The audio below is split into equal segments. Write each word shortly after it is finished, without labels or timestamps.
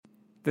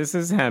This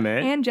is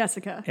Hemet. And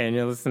Jessica. And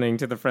you're listening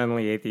to the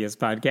Friendly Atheist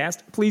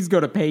Podcast. Please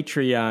go to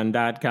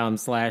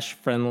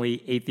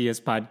patreon.com/Friendly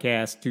Atheist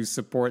Podcast to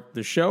support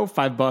the show.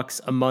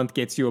 $5 a month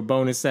gets you a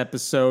bonus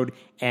episode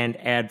and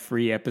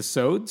ad-free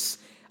episodes.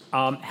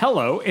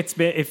 Hello.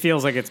 It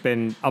feels like it's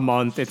been a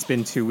month. It's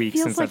been 2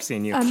 weeks since I've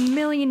seen you. A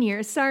million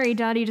years. Sorry,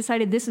 Dottie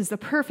decided this is the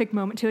perfect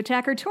moment to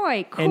attack her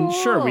toy. Cool. And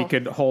sure, we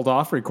could hold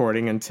off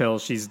recording until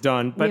she's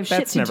done, but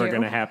that's never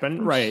going to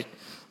happen. Right.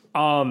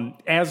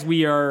 As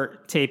we are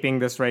taping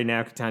this right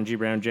now, Ketanji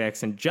Brown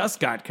Jackson just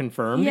got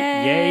confirmed.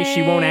 Yay!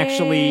 She won't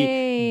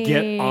actually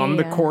get on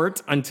the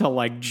court until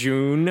like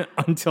June,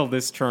 until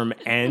this term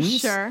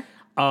ends. Sure.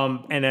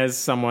 And as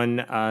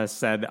someone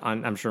said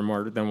on, I'm sure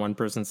more than one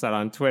person said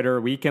on Twitter,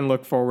 we can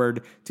look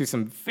forward to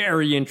some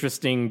very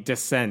interesting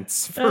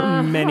dissents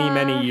for many,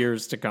 many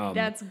years to come.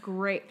 That's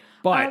great.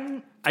 But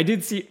I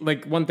did see,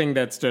 like, one thing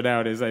that stood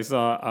out is I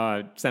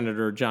saw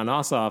Senator Jon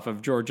Ossoff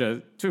of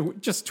Georgia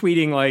just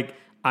tweeting, like,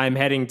 I'm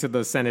heading to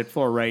the Senate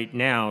floor right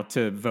now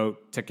to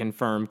vote to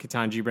confirm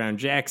Ketanji Brown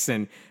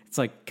Jackson. It's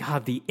like,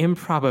 God, the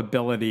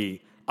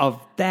improbability of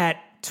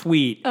that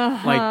tweet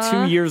like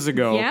 2 years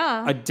ago.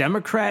 Yeah. A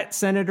Democrat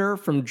senator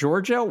from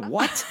Georgia?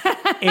 What?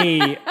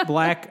 A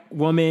black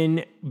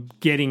woman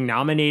getting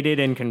nominated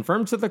and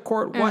confirmed to the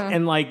court? What?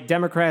 And like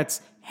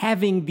Democrats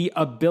having the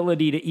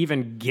ability to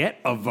even get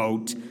a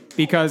vote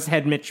because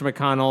had Mitch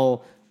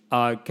McConnell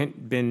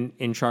been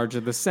in charge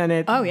of the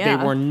Senate, they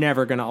were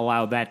never going to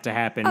allow that to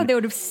happen. Oh, they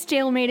would have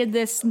stalemated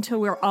this until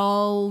we're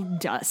all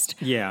dust.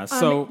 Yeah,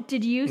 so...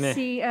 did you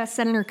see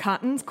Senator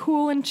Cotton's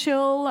cool and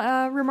chill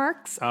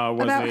remarks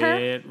about her?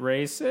 Was it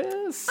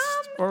racist?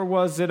 Or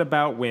was it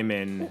about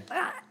women?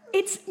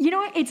 It's, you know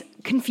what? It's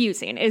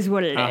confusing is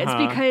what it is.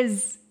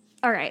 Because,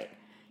 all right,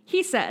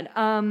 he said,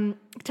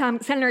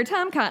 Senator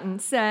Tom Cotton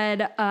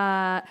said,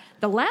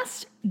 the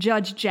last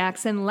Judge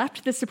Jackson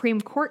left the Supreme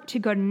Court to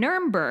go to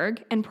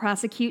Nuremberg and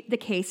prosecute the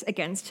case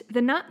against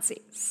the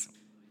Nazis.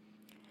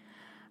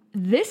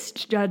 This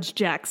Judge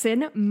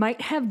Jackson might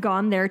have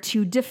gone there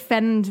to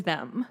defend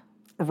them.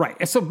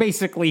 Right. So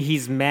basically,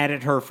 he's mad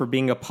at her for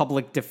being a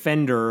public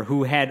defender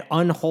who had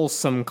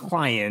unwholesome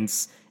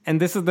clients. And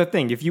this is the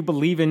thing. If you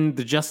believe in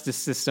the justice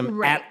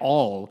system at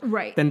all,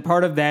 then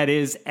part of that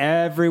is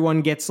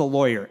everyone gets a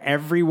lawyer.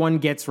 Everyone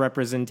gets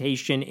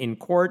representation in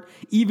court.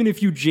 Even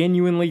if you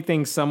genuinely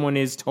think someone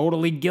is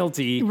totally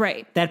guilty,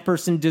 that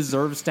person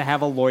deserves to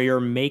have a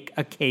lawyer make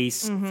a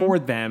case for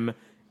them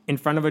in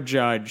front of a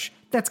judge.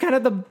 That's kind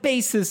of the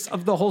basis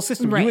of the whole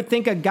system. You would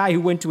think a guy who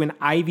went to an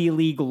Ivy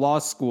League law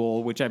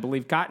school, which I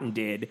believe Cotton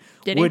did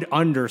would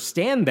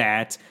understand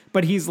that.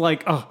 But he's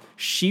like, oh,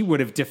 she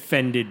would have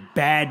defended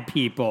bad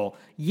people.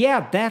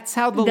 Yeah, that's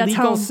how the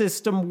legal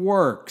system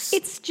works.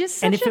 It's just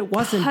such and if it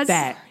wasn't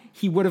that,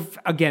 he would have,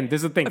 again,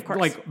 there's the thing,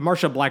 like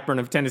Marsha Blackburn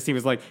of Tennessee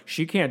was like,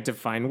 she can't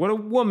define what a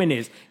woman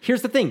is.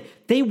 Here's the thing.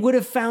 They would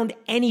have found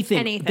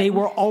anything. They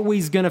were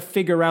always going to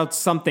figure out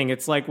something.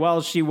 It's like,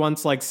 well, she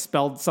once like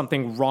spelled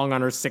something wrong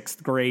on her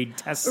 6th grade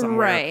test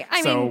somewhere.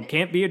 I mean,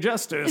 can't be a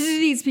justice.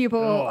 These people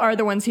are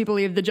the ones who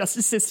believe the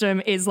justice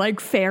system is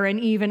like fair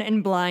and even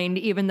and blind,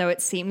 even though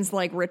it seems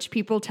like rich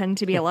people tend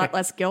to be a lot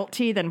less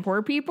guilty than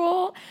poor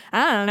people.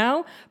 I don't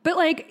know. But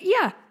like,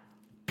 yeah,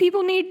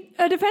 people need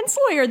a defense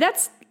lawyer.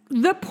 That's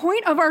the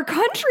point of our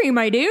country,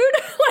 my dude.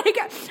 Like,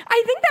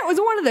 I think that was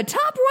one of the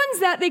top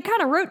ones that they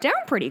kind of wrote down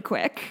pretty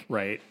quick.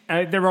 Right.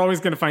 They were always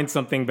going to find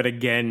something, but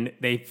again,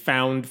 they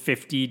found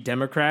 50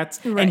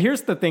 Democrats. And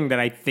here's the thing that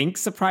I think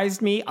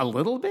surprised me a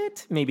little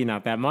bit, maybe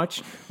not that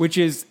much, which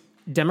is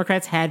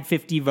Democrats had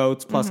 50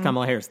 votes plus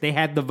Kamala Harris. They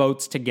had the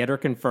votes to get her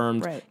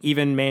confirmed.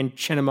 Even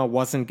Manchinima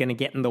wasn't going to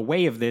get in the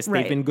way of this.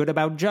 They've been good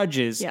about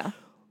judges.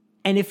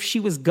 And if she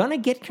was going to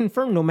get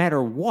confirmed no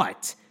matter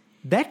what,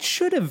 that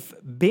should have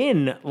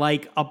been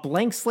like a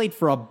blank slate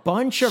for a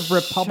bunch of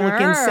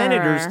Republican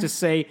senators to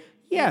say,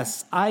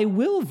 yes, I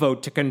will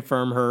vote to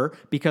confirm her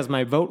because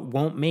my vote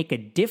won't make a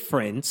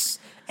difference.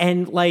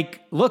 And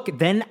like, look,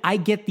 then I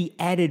get the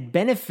added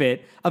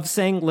benefit of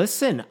saying,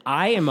 listen,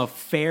 I am a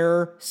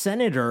fair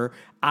senator.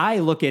 I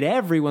look at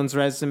everyone's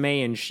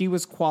resume and she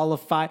was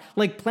qualified.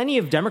 Like plenty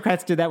of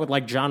Democrats did that with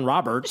like John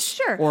Roberts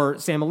or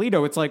Sam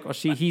Alito. It's like,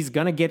 he's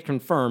going to get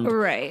confirmed.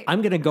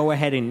 I'm going to go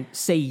ahead and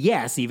say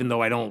yes, even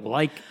though I don't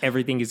like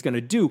everything he's going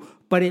to do.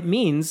 But it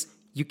means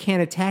you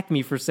can't attack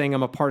me for saying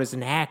I'm a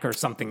partisan hack or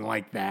something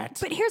like that.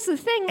 But here's the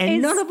thing.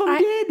 And none of them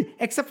did,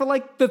 except for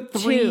like the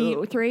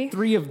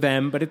three of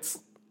them. But it's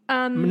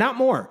not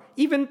more.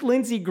 Even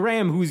Lindsey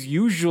Graham, who's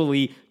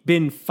usually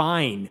been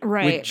fine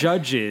with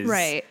judges.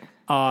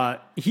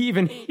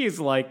 He's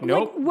like,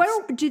 nope.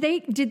 Like, did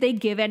they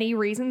give any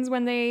reasons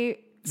when they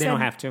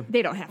don't have to.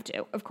 They don't have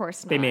to, of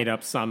course not. They made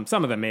up some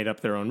of them made up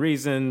their own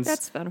reasons.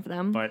 That's fun of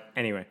them. But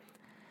anyway.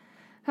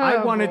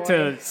 I wanted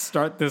to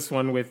start this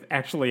one with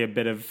actually a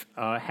bit of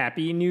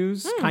happy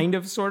news, kind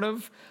of, sort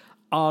of.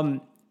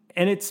 And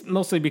it's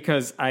mostly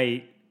because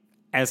I,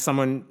 as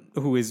someone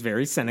who is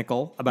very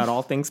cynical about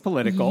all things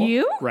political,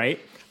 right?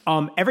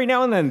 Every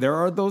now and then, there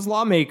are those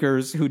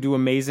lawmakers who do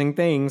amazing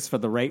things for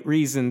the right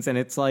reasons. And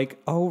it's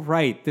like, oh,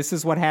 right, this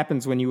is what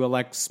happens when you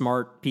elect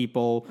smart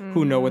people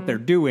who know what they're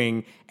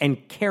doing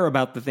and care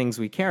about the things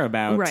we care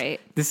about. Right.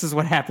 This is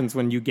what happens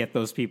when you get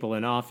those people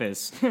in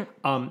office.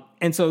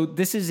 And so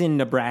this is in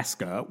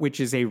Nebraska, which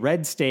is a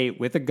red state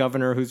with a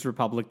governor who's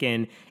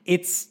Republican.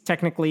 It's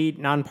technically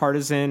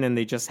nonpartisan, and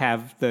they just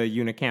have the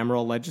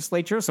unicameral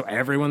legislature. So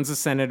everyone's a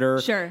senator.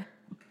 Sure.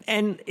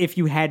 And if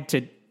you had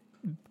to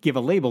give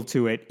a label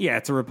to it, yeah,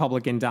 it's a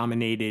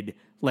Republican-dominated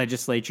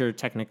legislature.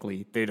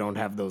 Technically, they don't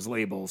have those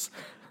labels.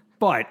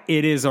 But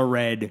it is a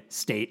red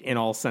state in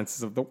all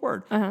senses of the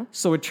word.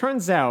 So it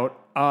turns out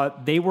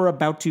they were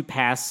about to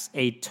pass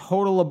a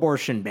total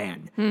abortion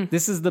ban.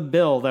 This is the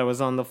bill that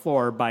was on the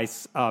floor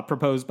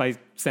proposed by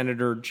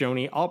Senator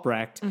Joni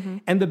Albrecht.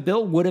 And the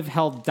bill would have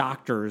held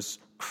doctors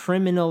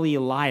criminally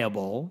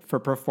liable for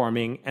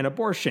performing an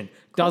abortion.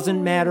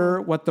 Doesn't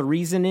matter what the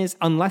reason is,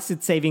 unless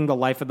it's saving the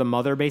life of the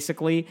mother,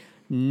 basically.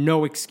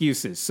 No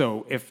excuses.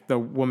 So if the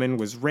woman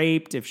was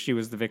raped, if she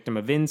was the victim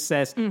of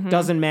incest,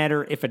 doesn't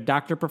matter. If a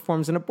doctor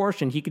performs an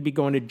abortion, he could be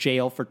going to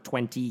jail for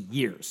 20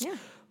 years. Yeah.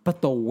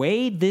 But the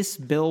way this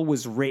bill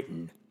was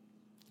written,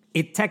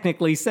 it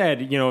technically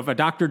said, if a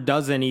doctor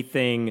does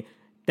anything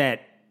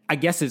that I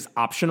guess is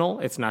optional,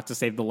 it's not to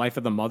save the life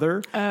of the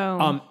mother,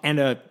 and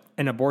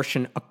an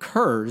abortion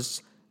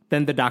occurs,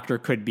 then the doctor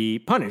could be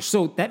punished.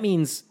 So that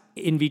means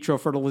in vitro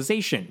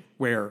fertilization,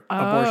 where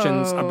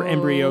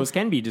embryos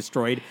can be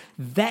destroyed,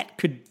 that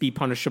could be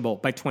punishable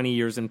by 20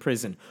 years in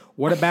prison.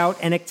 What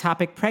about an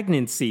ectopic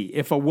pregnancy?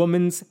 If a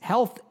woman's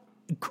health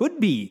could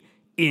be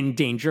in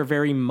danger,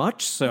 very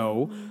much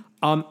so,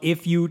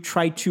 if you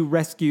try to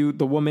rescue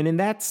the woman in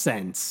that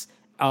sense,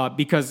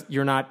 because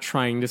you're not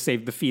trying to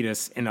save the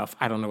fetus enough.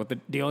 I don't know what the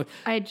deal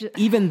is.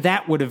 Even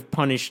that would have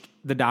punished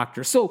the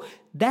doctor. So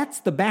that's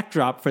the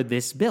backdrop for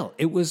this bill.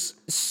 It was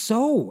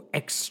so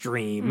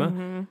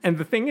extreme. And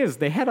the thing is,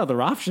 they had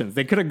other options.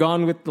 They could have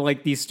gone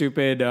with these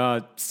stupid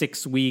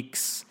 6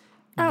 weeks,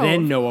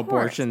 then no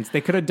abortions.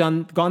 They could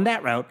have gone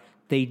that route.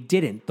 They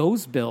didn't.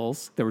 Those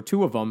bills, there were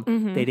 2 of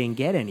them, they didn't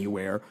get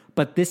anywhere.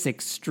 But this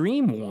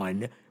extreme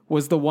one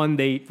was the one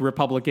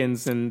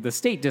Republicans in the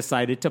state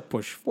decided to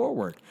push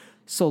forward.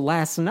 So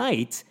last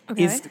night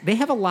they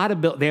have a lot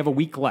of bills. They have a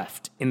week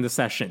left in the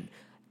session.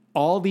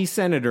 All these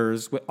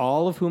senators,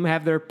 all of whom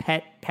have their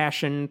pet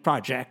passion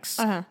projects,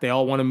 they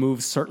all want to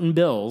move certain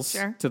bills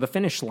to the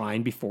finish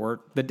line before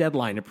the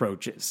deadline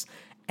approaches.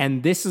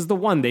 And this is the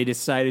one they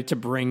decided to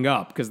bring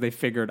up because they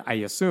figured, I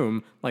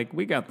assume,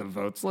 we got the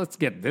votes. Let's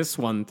get this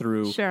one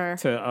through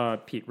to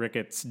Pete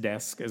Ricketts'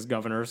 desk as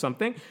governor or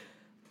something.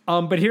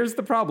 But here's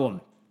the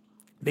problem.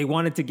 They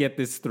wanted to get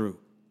this through.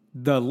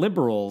 The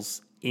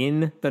liberals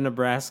in the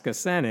Nebraska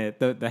Senate,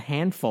 the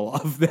handful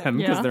of them,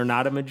 because they're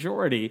not a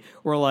majority,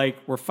 were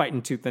we're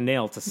fighting tooth and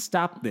nail to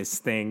stop this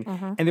thing.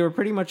 And they were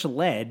pretty much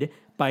led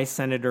by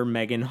Senator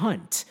Megan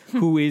Hunt,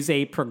 who is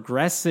a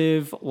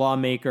progressive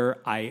lawmaker.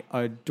 I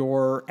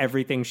adore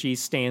everything she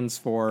stands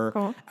for.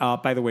 Cool.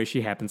 By the way,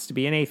 she happens to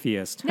be an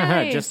atheist.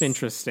 Nice. Just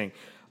interesting.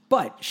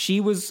 But she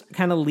was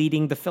kind of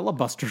leading the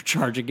filibuster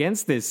charge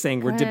against this,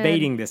 saying, we're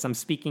debating this. I'm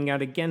speaking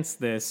out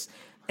against this.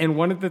 And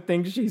one of the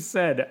things she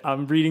said,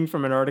 I'm reading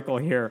from an article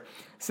here,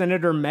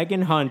 Senator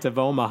Megan Hunt of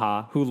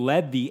Omaha, who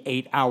led the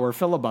 8-hour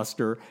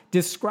filibuster,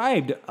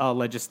 described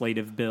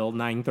Legislative Bill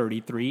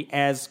 933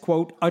 as,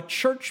 quote, a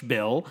church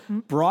bill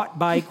brought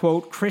by,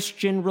 quote,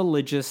 Christian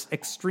religious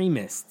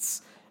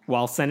extremists.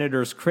 While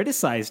senators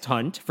criticized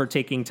Hunt for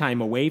taking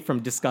time away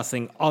from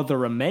discussing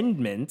other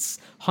amendments,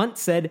 Hunt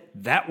said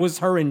that was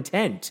her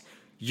intent.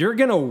 You're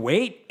going to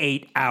wait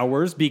 8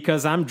 hours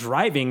because I'm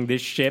driving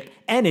this ship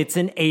and it's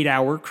an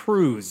 8-hour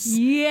cruise.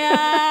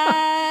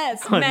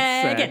 Yes,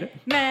 Megan.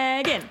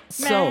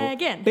 So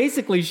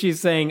basically she's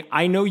saying,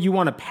 I know you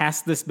want to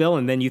pass this bill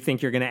and then you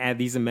think you're going to add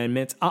these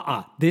amendments.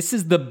 This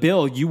is the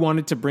bill you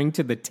wanted to bring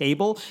to the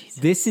table. Jesus.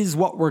 This is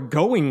what we're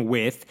going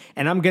with.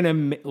 And I'm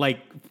going to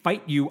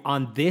fight you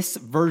on this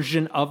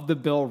version of the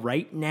bill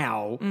right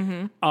now.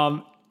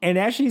 And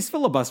as she's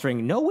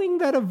filibustering, knowing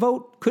that a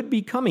vote could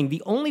be coming,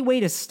 the only way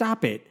to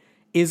stop it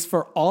is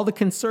for all the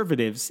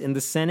conservatives in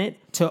the Senate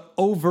to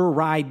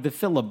override the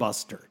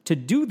filibuster. To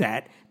do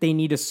that, they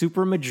need a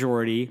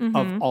supermajority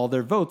of all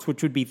their votes,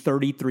 which would be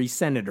 33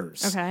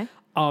 senators. Okay.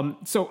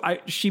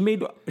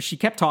 She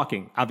kept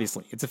talking,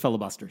 obviously. It's a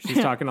filibuster.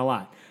 She's talking a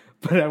lot.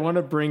 But I want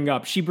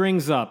to she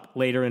brings up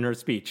later in her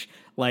speech,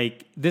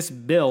 this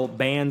bill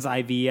bans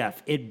IVF.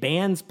 It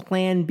bans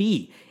Plan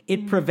B.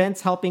 It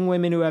prevents helping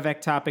women who have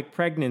ectopic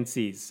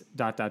pregnancies, ...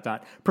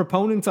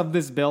 Proponents of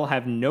this bill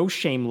have no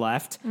shame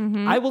left.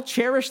 I will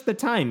cherish the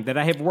time that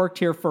I have worked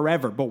here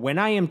forever. But when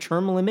I am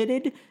term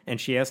limited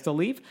and she has to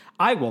leave,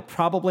 I will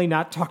probably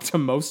not talk to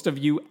most of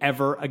you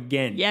ever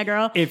again. Yeah,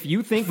 girl. If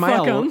you think my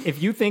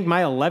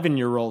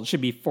 11-year-old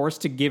should be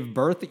forced to give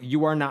birth,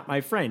 you are not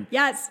my friend.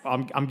 Yes.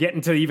 I'm getting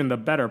to even the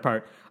better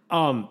part.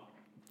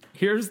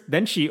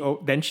 Then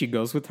she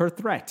goes with her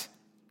threat.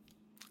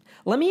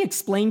 Let me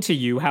explain to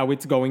you how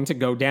it's going to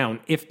go down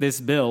if this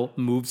bill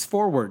moves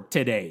forward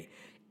today.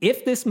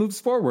 If this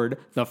moves forward,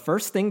 the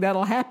first thing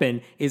that'll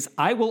happen is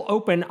I will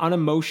open on a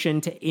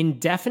motion to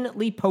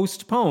indefinitely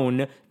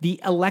postpone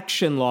the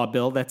election law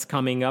bill that's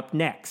coming up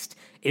next.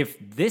 If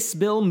this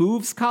bill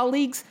moves,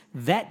 colleagues,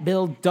 that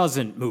bill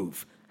doesn't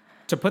move.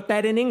 To put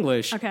that in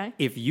English, okay.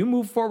 If you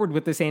move forward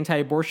with this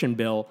anti-abortion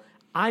bill,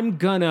 I'm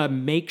gonna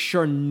make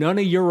sure none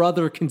of your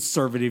other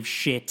conservative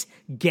shit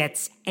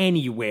gets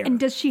anywhere. And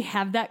does she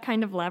have that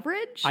kind of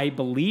leverage? I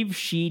believe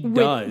she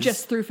does.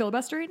 Just through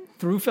filibustering?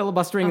 Through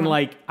filibustering,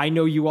 like, I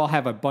know you all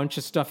have a bunch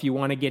of stuff you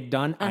want to get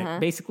done.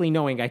 Basically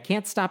knowing I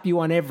can't stop you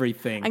on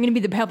everything. I'm going to be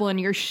the pebble in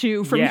your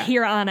shoe from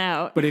here on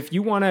out. But if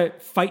you want to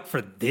fight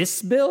for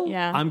this bill,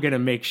 Yeah. I'm going to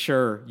make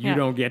sure you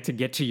don't get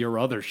to your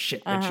other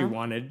shit that you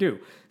want to do.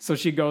 So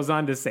she goes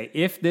on to say,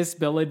 if this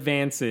bill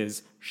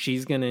advances,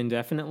 she's going to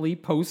indefinitely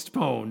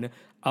postpone,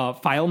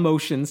 file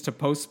motions to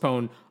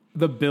postpone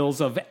the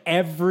bills of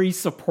every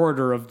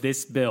supporter of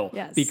this bill.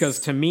 Yes. Because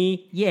to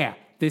me,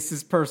 this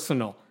is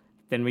personal.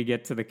 Then we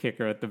get to the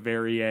kicker at the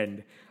very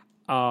end.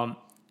 And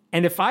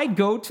if I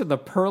go to the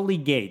pearly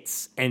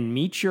gates and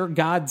meet your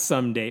God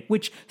someday,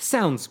 which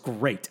sounds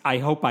great, I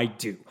hope I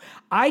do,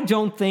 I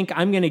don't think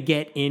I'm going to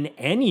get in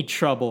any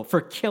trouble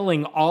for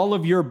killing all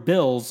of your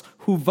bills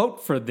who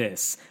vote for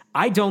this.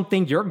 I don't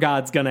think your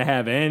God's going to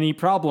have any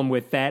problem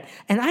with that,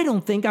 and I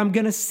don't think I'm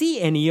going to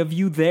see any of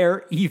you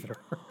there either.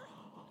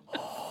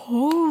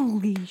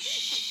 Holy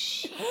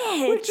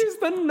shit. Which is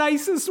the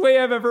nicest way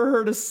I've ever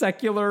heard a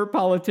secular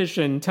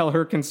politician tell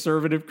her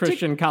conservative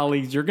Christian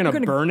colleagues, you're going to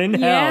burn in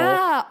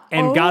hell,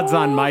 and God's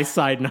on my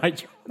side,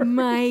 not yours.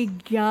 My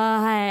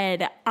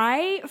God.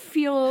 I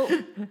feel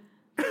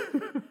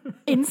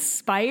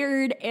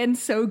inspired and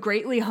so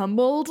greatly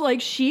humbled.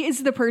 Like, she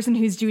is the person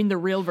who's doing the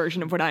real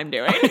version of what I'm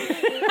doing.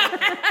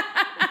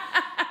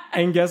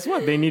 And guess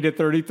what? They needed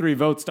 33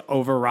 votes to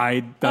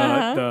override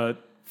the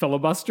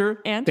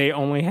filibuster. And? They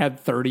only had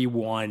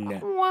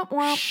 31. Wah,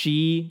 wah.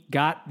 She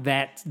got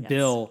that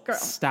bill girl.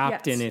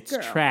 stopped Yes, in its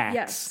girl. tracks.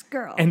 Yes,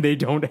 girl. And they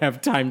don't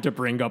have time to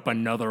bring up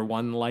another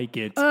one like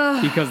it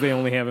because they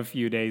only have a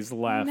few days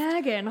left.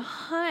 Megan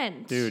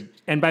Hunt. Dude.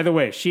 And by the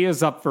way, she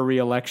is up for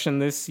re-election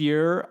this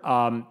year.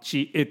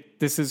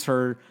 This is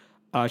her,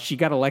 she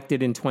got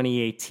elected in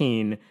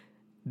 2018.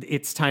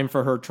 It's time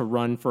for her to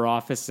run for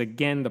office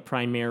again. The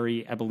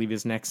primary, I believe,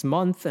 is next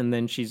month, and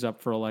then she's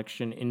up for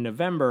election in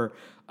November.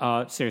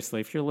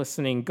 Seriously, if you're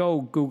listening,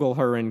 go Google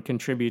her and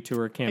contribute to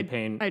her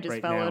campaign. I just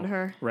right followed now,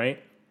 her.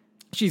 Right?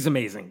 She's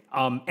amazing.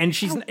 And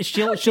she'll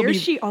Dare be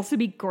she also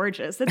be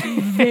gorgeous? That's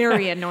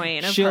very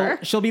annoying of her.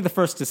 she'll be the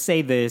first to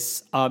say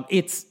this.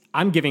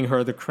 I'm giving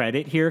her the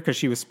credit here because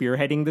she was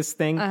spearheading this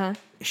thing.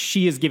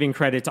 She is giving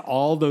credit to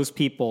all those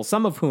people,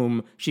 some of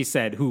whom she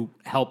said who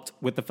helped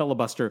with the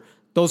filibuster.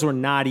 Those were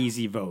not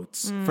easy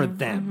votes for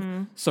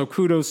them. So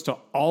kudos to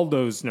all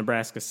those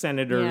Nebraska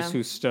senators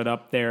who stood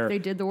up there. They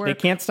did the work. They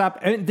can't stop.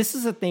 And this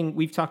is a thing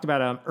we've talked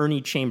about.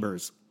 Ernie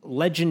Chambers,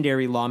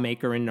 legendary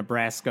lawmaker in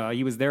Nebraska.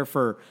 He was there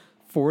for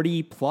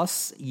 40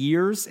 plus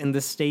years in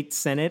the state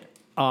Senate.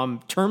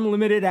 Term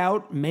limited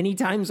out many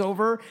times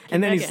over.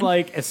 And then he's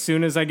like, as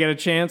soon as I get a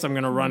chance, I'm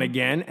going to run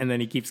again. And then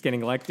he keeps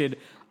getting elected.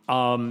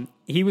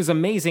 He was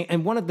amazing.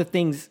 And one of the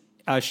things,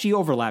 she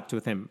overlapped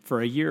with him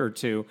for a year or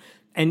two.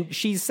 And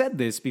she said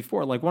this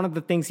before, like one of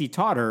the things he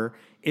taught her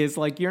is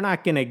like, you're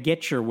not going to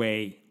get your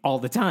way all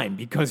the time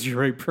because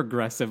you're a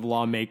progressive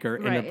lawmaker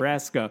in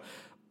Nebraska,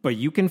 but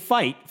you can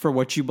fight for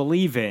what you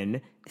believe in.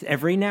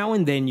 Every now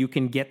and then you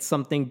can get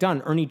something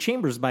done. Ernie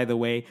Chambers, by the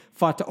way,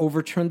 fought to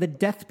overturn the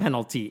death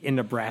penalty in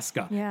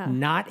Nebraska. Yeah.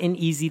 Not an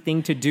easy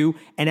thing to do.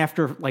 And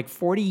after like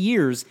 40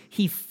 years,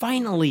 he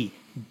finally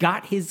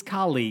got his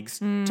colleagues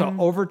to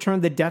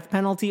overturn the death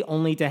penalty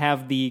only to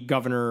have the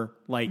governor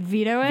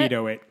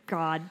veto it.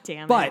 God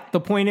damn it. But the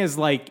point is,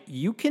 like,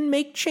 you can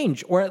make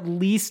change, or at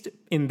least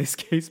in this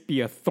case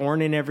be a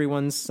thorn in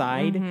everyone's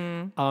side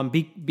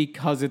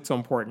because it's so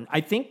important. I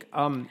think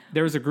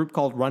there's a group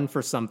called Run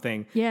for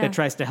Something that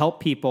tries to help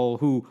people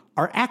who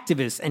are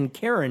activists and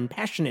care and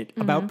passionate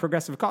about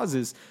progressive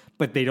causes,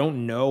 but they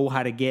don't know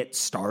how to get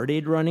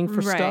started running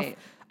for stuff.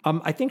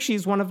 I think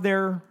she's one of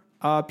their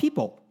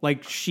people.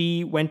 Like,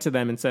 she went to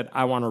them and said,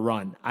 I want to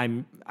run.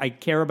 I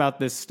care about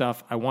this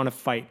stuff. I want to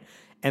fight.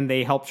 And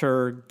they helped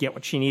her get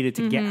what she needed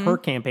to get her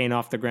campaign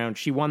off the ground.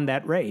 She won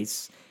that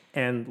race.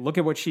 And look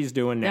at what she's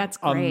doing now. That's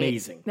great.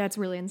 Amazing. That's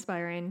really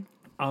inspiring.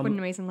 What an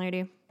amazing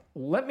lady.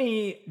 Let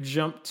me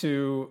jump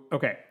to...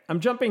 Okay, I'm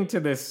jumping to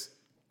this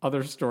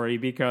other story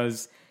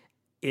because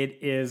it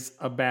is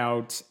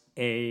about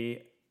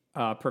a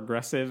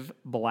progressive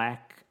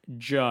black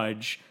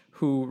judge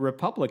who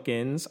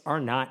Republicans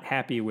are not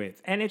happy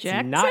with. And it's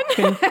not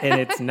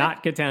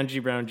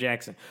Ketanji Brown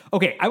Jackson.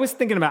 Okay, I was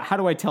thinking about how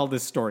do I tell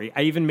this story.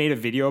 I even made a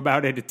video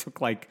about it. It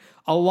took like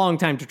a long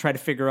time to try to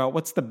figure out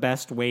what's the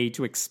best way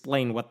to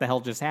explain what the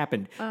hell just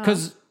happened.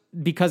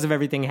 Because of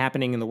everything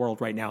happening in the world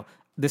right now,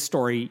 this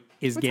story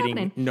is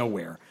getting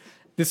nowhere.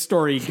 This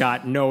story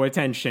got no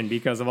attention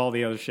because of all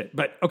the other shit.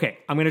 But okay,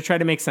 I'm going to try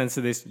to make sense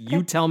of this.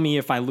 You tell me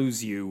if I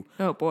lose you.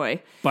 Oh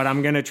boy. But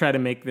I'm going to try to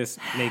make this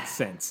make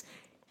sense.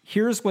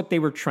 Here's what they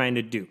were trying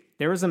to do.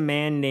 There is a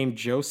man named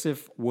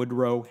Joseph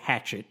Woodrow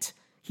Hatchett.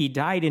 He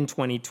died in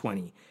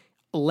 2020.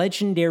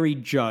 Legendary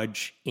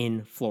judge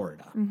in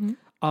Florida.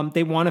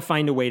 They want to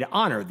find a way to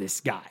honor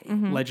this guy,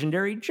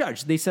 legendary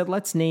judge. They said,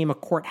 let's name a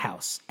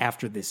courthouse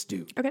after this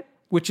dude. Okay.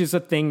 Which is a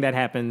thing that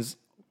happens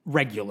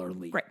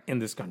regularly in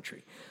this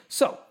country.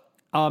 So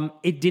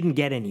it didn't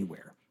get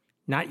anywhere.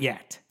 Not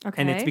yet.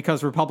 Okay. And it's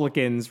because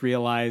Republicans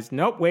realized,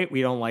 nope, wait,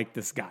 we don't like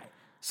this guy.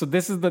 So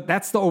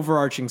that's the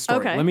overarching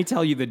story. Okay. Let me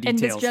tell you the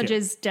details. And this judge here.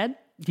 is dead?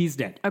 He's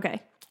dead.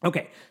 Okay.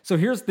 Okay. So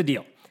here's the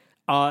deal.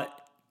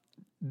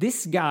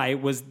 This guy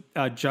was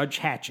Judge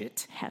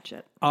Hatchett.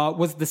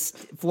 Was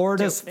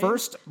Florida's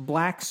first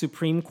black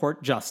Supreme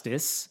Court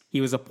justice. He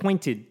was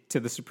appointed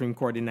to the Supreme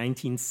Court in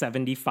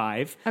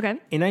 1975. Okay.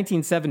 In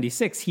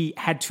 1976, he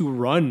had to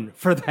run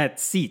for that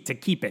seat to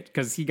keep it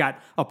because he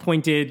got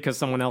appointed because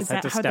someone else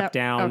had to step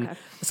down. Okay.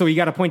 So he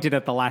got appointed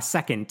at the last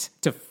second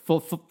to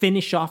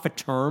finish off a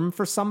term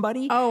for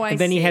somebody. Oh, I see. And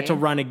then he had to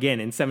run again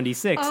in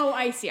 76. Oh,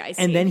 I see.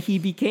 And then he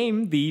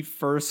became the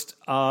first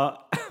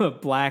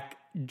black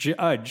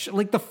judge,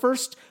 like the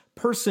first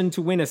person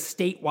to win a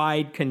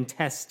statewide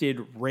contested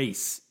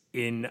race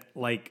in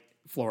like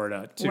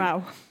Florida too.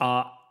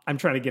 Wow. I'm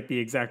trying to get the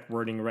exact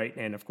wording right,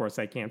 and of course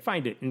I can't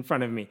find it in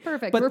front of me.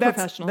 Perfect. But We're that's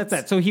professionals. That's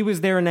that. So he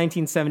was there in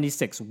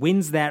 1976,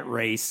 wins that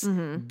race,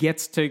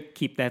 gets to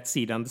keep that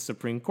seat on the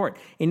Supreme Court.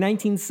 In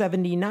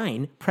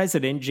 1979,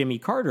 President Jimmy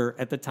Carter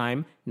at the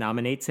time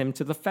nominates him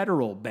to the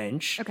federal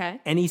bench. Okay.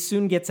 And he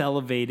soon gets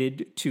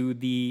elevated to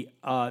the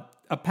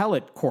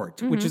appellate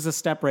court, which is a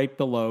step right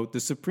below the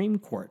Supreme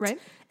Court. Right.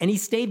 And he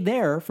stayed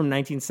there from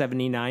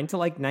 1979 to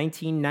like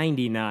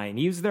 1999.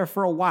 He was there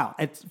for a while.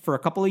 For a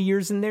couple of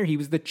years in there, he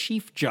was the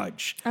chief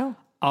judge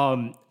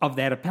of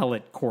that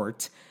appellate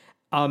court.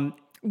 And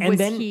was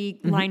then, he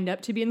lined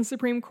up to be in the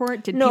Supreme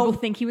Court? Did No. people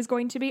think he was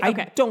going to be? I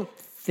Okay. don't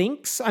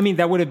think so. I mean,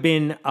 that would have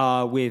been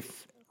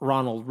with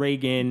Ronald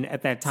Reagan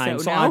at that time.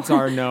 So no. odds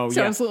are no.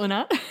 So yeah. absolutely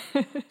not.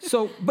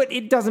 But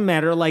it doesn't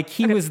matter. Like,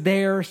 he was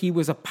there. He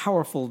was a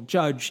powerful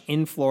judge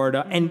in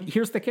Florida. And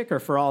here's the kicker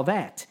for all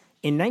that.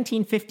 In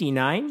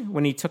 1959,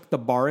 when he took the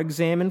bar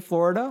exam in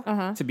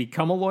Florida to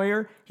become a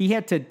lawyer, he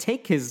had to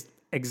take his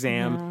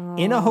exam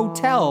in a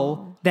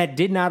hotel that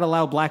did not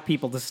allow black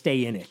people to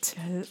stay in it.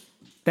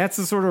 That's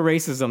the sort of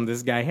racism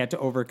this guy had to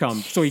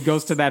overcome. So he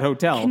goes to that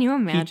hotel. Can you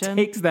imagine?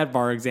 He takes that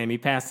bar exam. He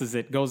passes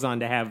it, goes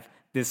on to have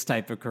this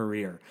type of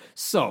career.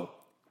 So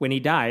when he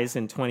dies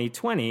in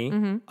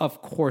 2020,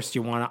 of course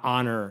you want to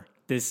honor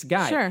this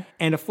guy. Sure.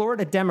 And a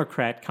Florida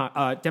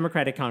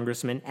Democratic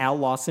Congressman, Al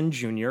Lawson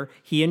Jr.,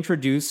 he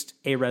introduced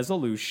a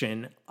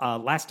resolution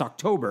last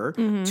October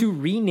to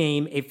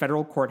rename a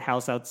federal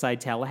courthouse outside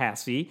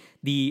Tallahassee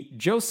the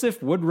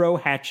Joseph Woodrow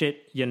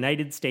Hatchett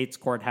United States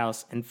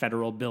Courthouse and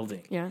Federal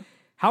Building. Yeah.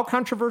 How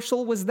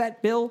controversial was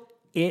that bill?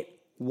 It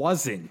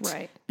wasn't.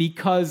 Right.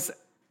 Because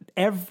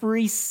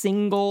every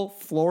single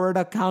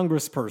Florida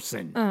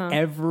congressperson,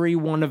 every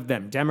one of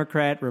them,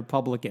 Democrat,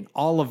 Republican,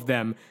 all of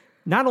them,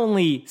 not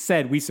only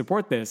said we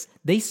support this,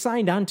 they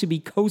signed on to be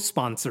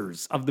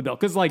co-sponsors of the bill.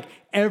 Because like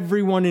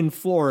everyone in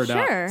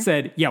Florida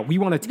said, yeah, we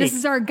want to take This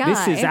is our guy.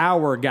 This is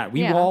our guy.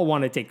 We Yeah. all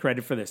want to take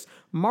credit for this.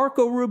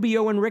 Marco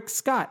Rubio and Rick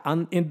Scott,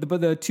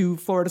 the two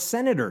Florida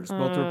senators,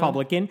 both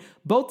Republican,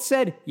 both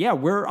said, yeah,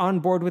 we're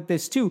on board with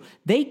this too.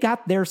 They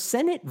got their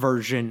Senate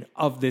version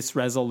of this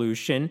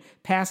resolution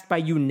passed by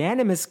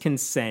unanimous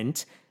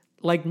consent.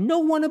 Like, no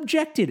one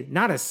objected.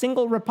 Not a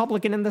single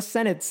Republican in the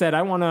Senate said,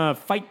 I want to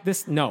fight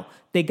this. No,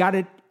 they got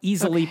it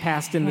easily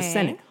passed in the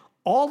Senate.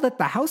 All that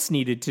the House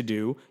needed to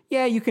do,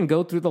 yeah, you can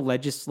go through the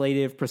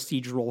legislative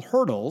procedural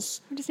hurdles.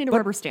 You just need a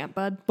rubber stamp,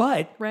 bud.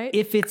 But Right?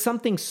 if it's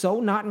something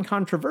so not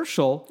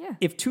incontroversial,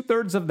 if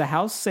 2/3 of the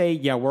House say,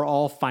 yeah, we're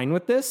all fine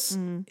with this,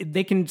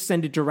 they can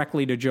send it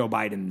directly to Joe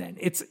Biden then.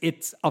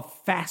 It's a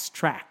fast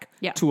track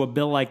to a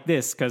bill like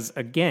this because,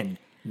 again,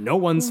 no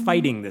one's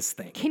fighting this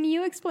thing. Can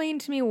you explain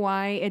to me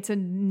why it's a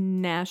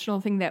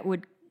national thing that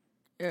would...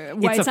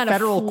 why It's a not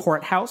federal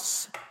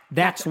courthouse.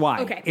 That's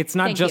why. Okay. It's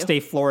not Thank just you. a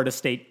Florida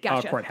state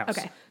Gotcha. courthouse.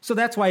 Okay. So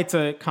that's why it's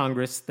a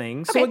Congress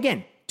thing. So Okay.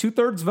 again,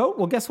 2/3 vote.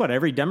 Well, guess what?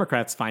 Every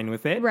Democrat's fine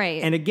with it.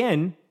 Right. And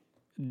again,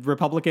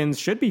 Republicans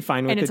should be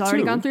fine with it And too. it's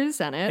already gone through the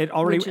Senate. It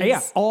already, which is,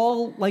 yeah,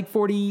 all like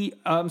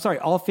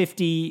all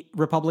 50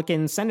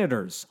 Republican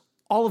senators,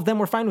 all of them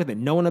were fine with it.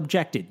 No one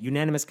objected.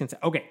 Unanimous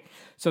consent. Okay.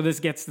 So this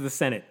gets to the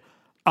Senate.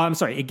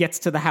 It gets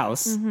to the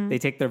House. They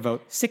take their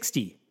vote.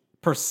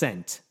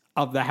 60%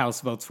 of the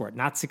House votes for it,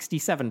 not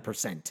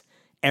 67%.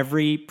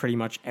 Pretty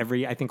much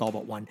every, I think all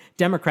but one,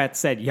 Democrat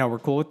said, yeah, we're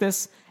cool with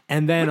this.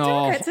 And then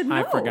Democrat said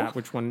I no? forgot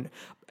which one,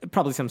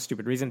 probably some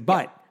stupid reason,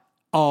 but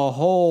a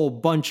whole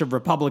bunch of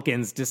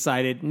Republicans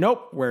decided,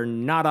 nope, we're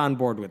not on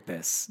board with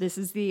this. This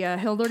is the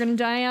hill they're going to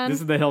die on.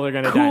 This is the hill they're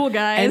going to die. Cool,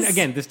 guys. And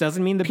again, this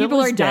doesn't mean the People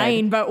bill is are dead.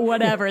 dying, but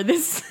whatever.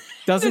 This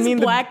Doesn't this mean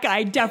the- black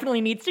guy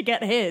definitely needs to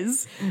get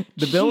his.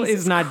 The bill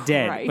Jesus is not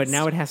dead, Christ. but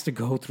now it has to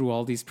go through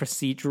all these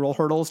procedural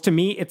hurdles. To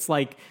me, it's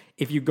like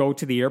if you go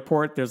to the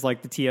airport, there's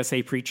like the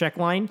TSA pre-check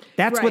line.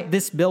 That's Right. what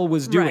this bill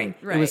was doing.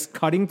 Right. It was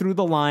cutting through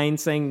the line,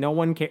 saying no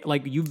one cares.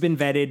 Like, you've been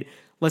vetted.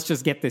 let's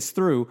just get this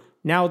through.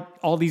 Now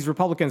all these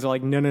Republicans are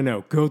like,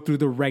 no, go through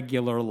the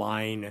regular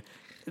line.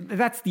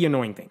 That's the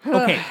annoying thing.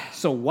 Okay,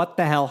 so what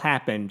the hell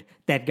happened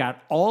that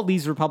got all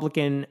these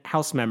Republican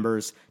House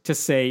members to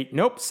say,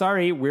 nope,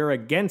 sorry, we're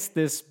against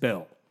this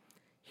bill?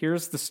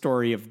 Here's the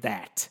story of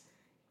that.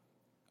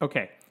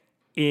 Okay,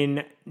 in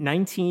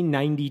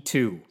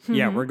 1992,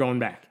 yeah, we're going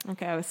back.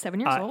 Okay, I was 7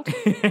 years old.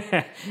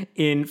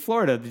 In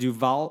Florida,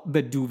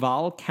 the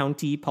Duval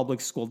County Public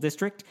School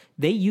District,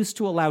 they used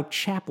to allow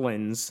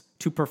chaplains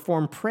to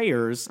perform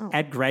prayers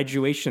at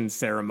graduation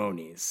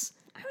ceremonies.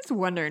 I was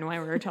wondering why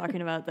we were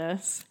talking about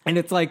this. And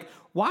it's like,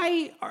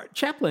 why are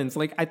chaplains?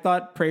 Like, I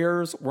thought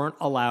prayers weren't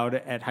allowed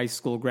at high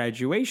school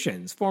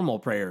graduations. Formal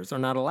prayers are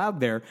not allowed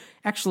there.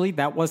 Actually,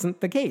 that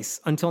wasn't the case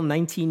until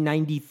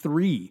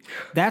 1993.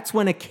 That's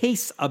when a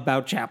case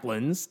about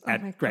chaplains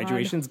at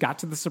graduations got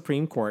to the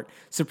Supreme Court.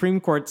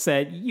 Supreme Court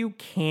said, you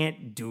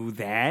can't do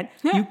that.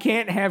 You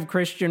can't have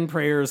Christian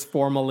prayers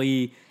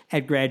formally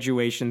at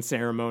graduation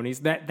ceremonies.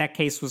 That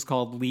case was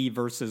called Lee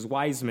versus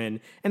Wiseman.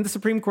 And the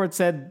Supreme Court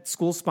said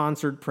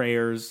school-sponsored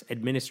prayers,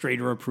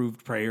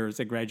 administrator-approved prayers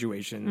at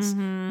graduations,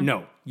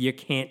 no, you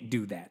can't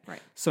do that.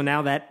 Right. So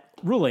now that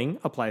ruling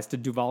applies to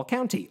Duval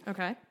County.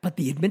 Okay. But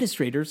the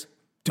administrators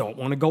don't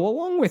want to go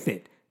along with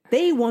it.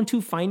 They want to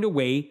find a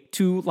way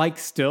to, like,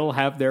 still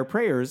have their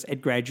prayers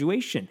at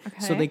graduation. Okay.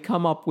 So they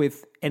come up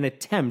with an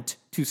attempt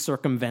to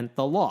circumvent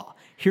the law.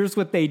 Here's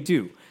what they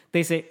do.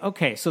 They say,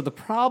 okay, so the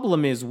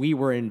problem is we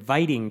were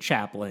inviting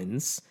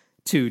chaplains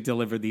to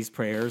deliver these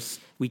prayers.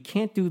 We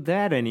can't do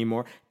that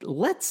anymore.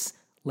 Let's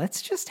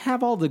just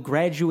have all the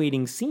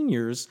graduating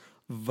seniors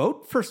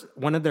vote for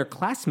one of their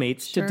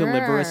classmates to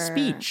deliver a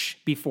speech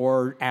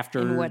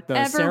after the ceremony.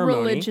 Whatever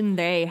religion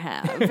they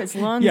have, as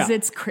long as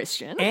it's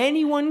Christian.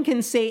 Anyone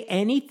can say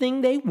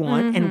anything they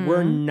want, and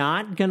we're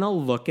not going to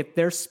look at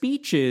their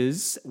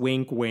speeches,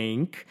 wink,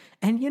 wink.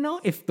 And,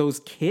 if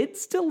those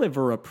kids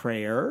deliver a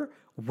prayer,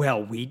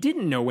 well, we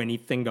didn't know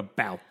anything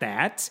about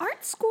that.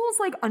 Aren't schools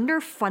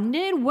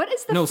underfunded? What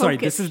is the No, focus sorry,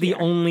 this is here?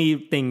 the only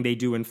thing they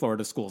do in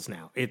Florida schools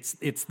now. It's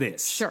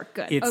this. Sure,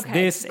 good. It's okay,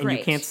 this, and great.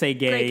 you can't say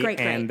gay, Great.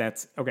 and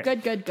that's okay.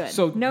 Good.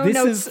 So no this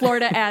notes, is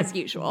Florida as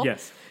usual.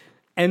 Yes.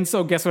 And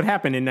so guess what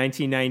happened in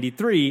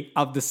 1993?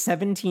 Of the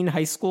 17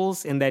 high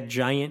schools in that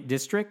giant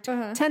district,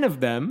 10 of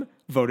them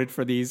voted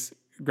for these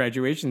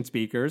graduation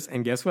speakers,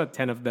 and guess what?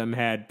 10 of them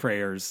had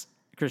prayers.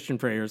 Christian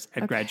prayers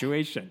at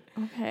graduation.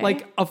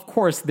 Okay. Of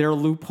course, their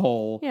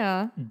loophole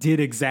Yeah. did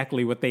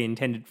exactly what they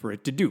intended for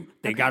it to do.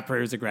 They got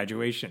prayers at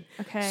graduation.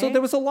 Okay. So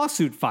there was a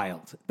lawsuit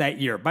filed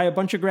that year by a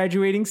bunch of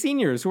graduating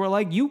seniors who were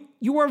like, you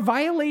are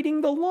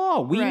violating the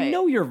law. We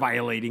know you're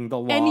violating the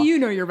law. And you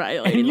know you're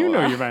violating And you the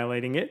know law. you're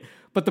violating it.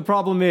 But the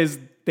problem is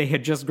they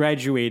had just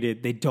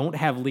graduated. They don't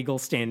have legal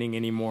standing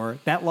anymore.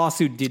 That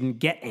lawsuit didn't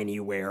get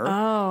anywhere.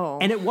 Oh.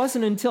 And it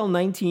wasn't until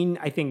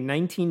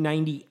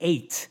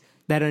 1998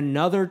 that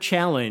another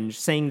challenge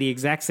saying the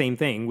exact same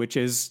thing, which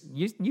is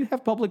you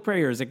have public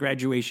prayers at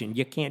graduation.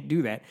 You can't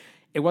do that.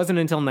 It wasn't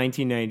until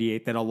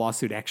 1998 that a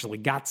lawsuit actually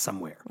got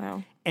somewhere.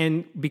 Wow.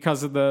 And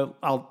because of the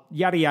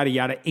yada, yada,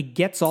 yada, it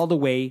gets all the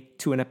way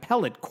to an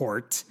appellate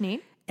court.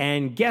 Neat.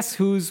 And guess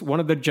who's one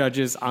of the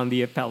judges on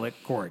the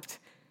appellate court?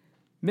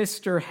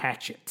 Mr.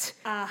 Hatchett.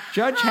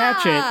 Judge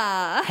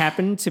Hatchett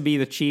happened to be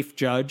the chief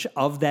judge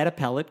of that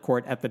appellate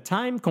court at the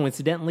time.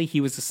 Coincidentally, he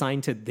was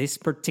assigned to this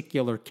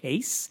particular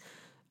case.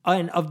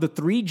 And of the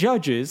 3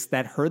 judges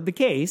that heard the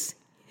case,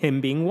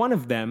 him being one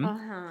of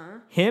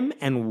them, him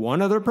and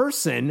one other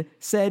person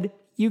said,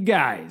 you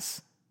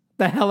guys,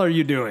 the hell are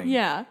you doing?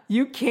 Yeah.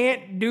 You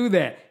can't do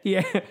that.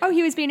 Yeah. Oh,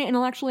 he was being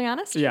intellectually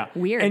honest? Yeah.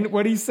 Weird. And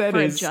what he said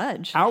For a is,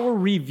 judge. our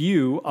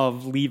review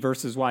of Lee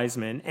versus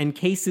Wiseman and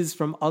cases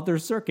from other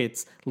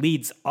circuits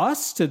leads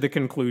us to the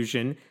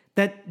conclusion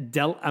that,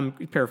 I'm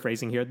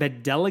paraphrasing here,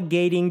 that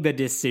delegating the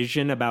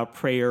decision about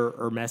prayer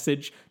or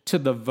message to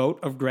the vote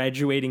of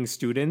graduating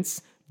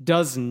students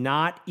does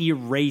not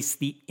erase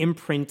the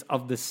imprint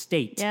of the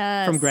state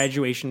from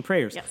graduation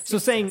prayers. Yes, so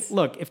saying,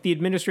 look, if the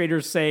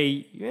administrators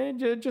say,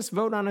 just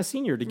vote on a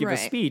senior to give a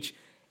speech,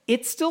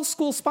 it's still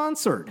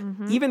school-sponsored.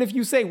 Even if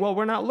you say, well,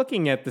 we're not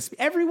looking at this.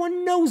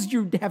 Everyone knows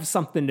you have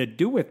something to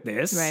do with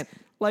this. Right.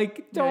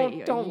 Like,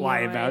 don't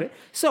lie about it.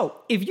 So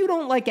if you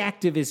don't like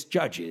activist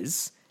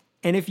judges,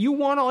 and if you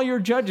want all your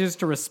judges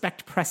to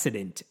respect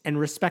precedent and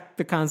respect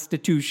the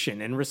Constitution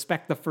and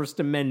respect the First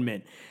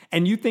Amendment,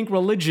 and you think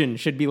religion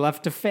should be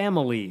left to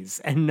families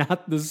and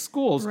not the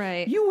schools,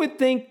 you would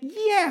think,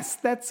 yes,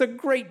 that's a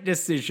great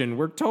decision.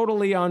 We're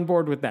totally on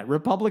board with that.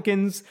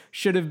 Republicans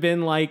should have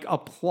been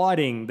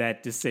applauding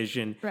that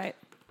decision. Right.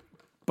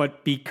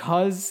 But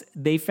because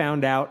they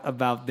found out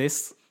about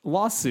this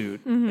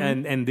lawsuit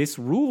and this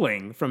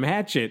ruling from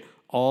Hatchett,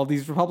 all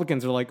these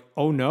Republicans are like,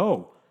 oh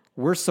no.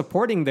 We're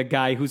supporting the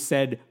guy who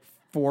said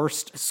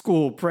forced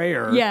school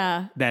prayer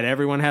that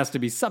everyone has to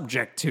be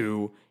subject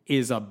to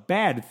is a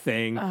bad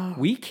thing.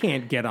 We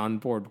can't get on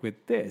board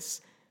with this.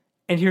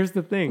 And here's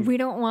the thing. We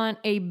don't want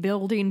a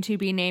building to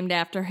be named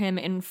after him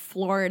in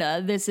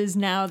Florida. This is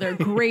now their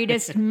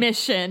greatest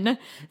mission.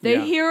 The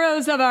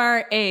heroes of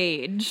our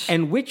age.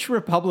 And which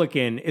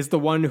Republican is the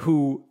one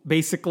who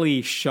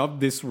basically shoved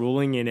this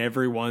ruling in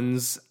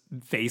everyone's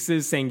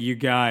faces, saying, you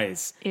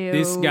guys,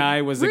 this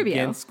guy was Rubio.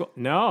 against...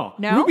 No.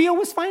 No? Rubio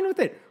was fine with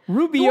it.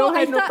 Rubio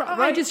had no problem.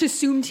 I just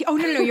assumed... no,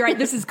 you're right.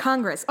 This is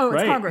Congress. Oh,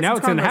 it's Congress. Now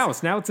it's in the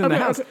House. Now it's in the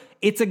House. Okay.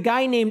 It's a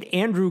guy named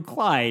Andrew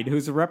Clyde,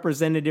 who's a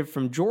representative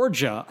from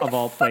Georgia, of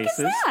all places.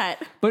 What is that?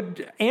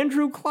 But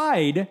Andrew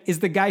Clyde is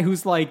the guy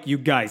who's like, you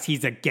guys,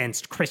 he's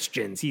against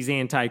Christians. He's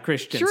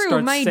anti-Christian.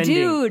 True,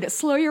 dude.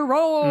 Slow your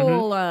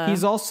roll.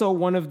 He's also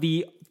one of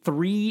the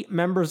 3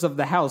 members of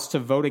the House to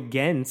vote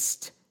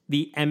against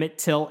the Emmett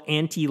Till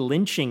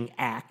Anti-Lynching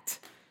Act,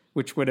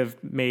 which would have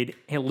made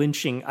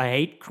lynching a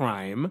hate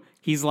crime.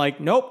 He's like,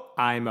 nope,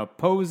 I'm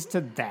opposed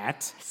to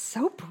that.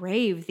 So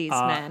brave, these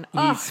men.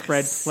 He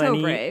spread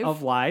plenty brave.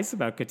 of lies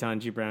about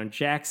Ketanji Brown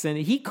Jackson.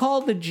 He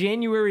called the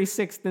January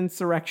 6th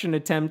insurrection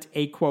attempt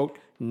a, quote,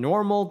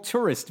 normal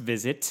tourist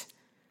visit.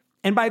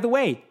 And by the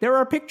way, there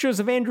are pictures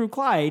of Andrew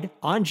Clyde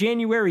on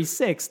January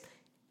 6th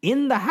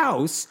in the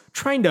House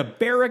trying to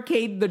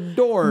barricade the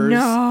doors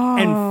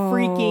and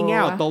freaking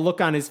out. The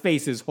look on his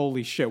face is,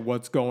 holy shit,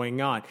 what's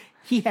going on?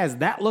 He has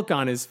that look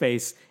on his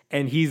face,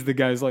 and he's the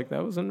guy who's like,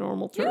 that was a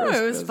normal tourist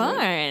Yeah, it was visit.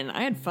 fine.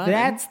 I had fun.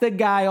 That's the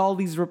guy all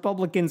these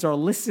Republicans are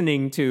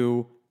listening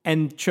to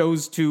and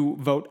chose to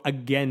vote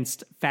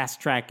against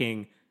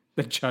fast-tracking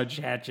the Judge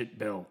Hatchett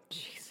bill.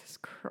 Jesus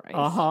Christ.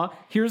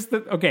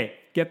 Okay,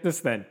 get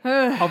this then.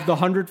 Of the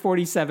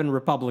 147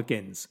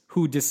 Republicans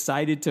who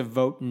decided to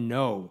vote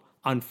no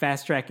on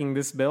fast-tracking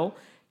this bill,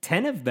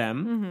 10 of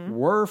them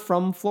were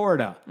from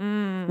Florida,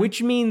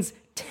 which means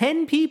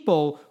 10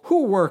 people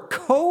who were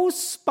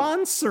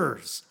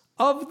co-sponsors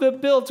of the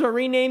bill to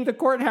rename the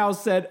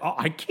courthouse said, oh,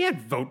 I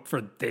can't vote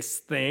for this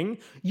thing.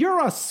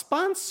 You're a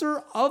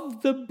sponsor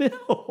of the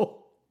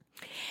bill.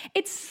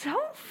 It's so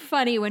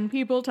funny when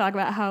people talk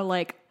about how,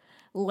 like,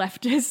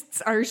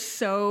 leftists are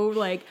so,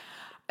 like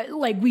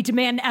we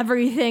demand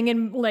everything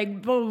and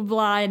like blah, blah,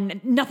 blah,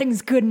 and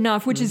nothing's good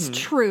enough, which is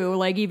true.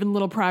 Like even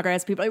little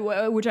progress people,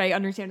 which I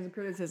understand as a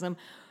criticism,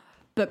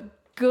 but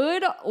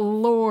good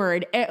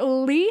Lord, at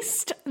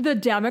least the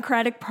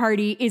Democratic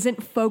Party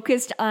isn't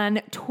focused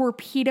on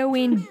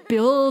torpedoing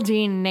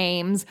building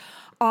names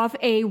off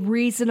a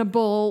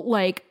reasonable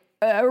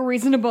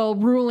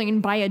ruling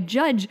by a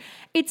judge.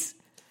 It's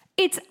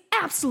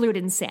absolute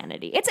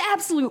insanity. It's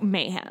absolute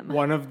mayhem.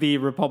 One of the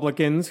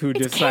Republicans who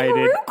decided...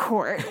 Kangaroo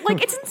court.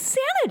 Like, it's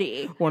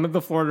insanity. One of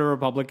the Florida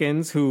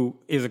Republicans who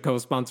is a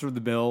co-sponsor of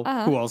the bill,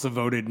 who also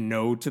voted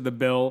no to the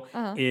bill,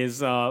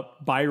 is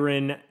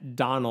Byron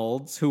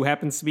Donalds, who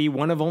happens to be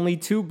one of only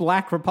 2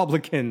 black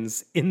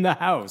Republicans in the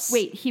House.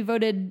 Wait, he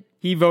voted...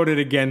 He voted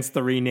against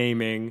the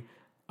renaming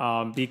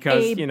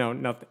because,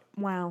 nothing.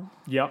 Wow.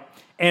 Yep.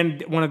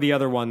 And one of the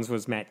other ones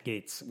was Matt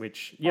Gaetz,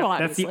 which,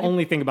 that's the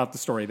only thing about the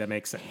story that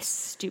makes sense. His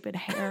stupid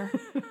hair.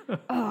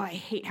 I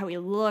hate how he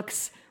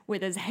looks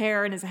with his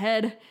hair and his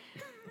head.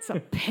 It's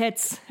a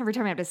pits. Every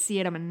time I have to see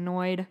it, I'm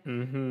annoyed.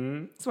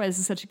 Mm-hmm. That's why this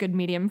is such a good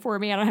medium for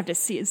me. I don't have to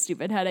see his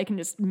stupid head. I can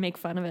just make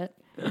fun of it.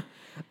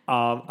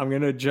 I'm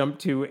going to jump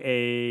to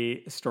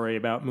a story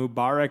about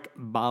Mubarak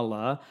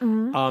Bala.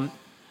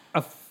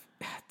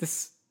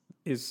 This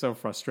is so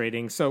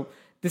frustrating. So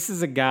this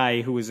is a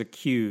guy who was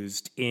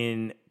accused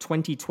in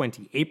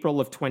 2020, April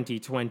of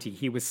 2020.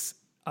 He was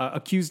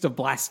accused of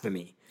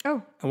blasphemy.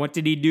 Oh. And what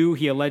did he do?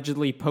 He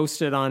allegedly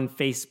posted on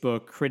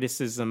Facebook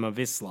criticism of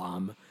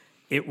Islam.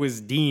 It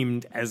was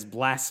deemed as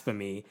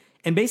blasphemy.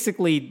 And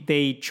basically,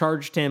 they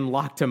charged him,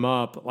 locked him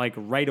up, like,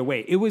 right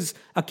away. It was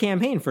a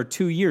campaign for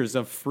 2 years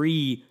of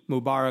free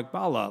Mubarak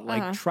Bala.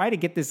 Like, try to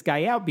get this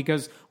guy out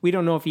because we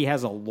don't know if he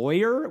has a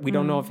lawyer. We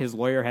don't know if his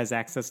lawyer has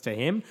access to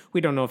him.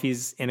 We don't know if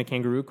he's in a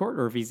kangaroo court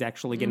or if he's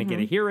actually going to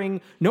get a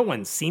hearing. No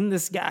one's seen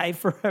this guy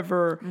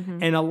forever.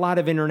 And a lot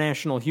of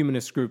international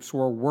humanist groups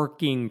were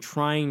working,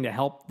 trying to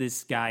help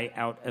this guy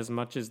out as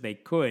much as they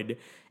could.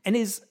 And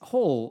his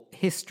whole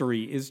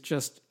history is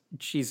just...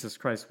 Jesus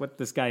Christ, what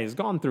this guy has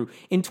gone through.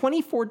 In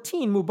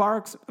 2014,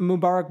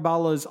 Mubarak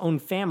Bala's own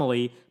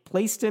family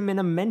placed him in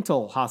a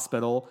mental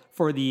hospital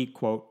for the,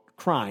 quote,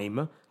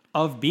 crime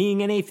of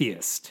being an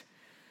atheist.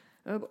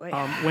 Oh, boy.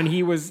 When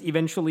he was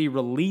eventually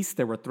released,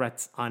 there were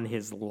threats on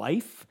his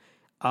life.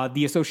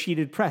 The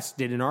Associated Press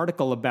did an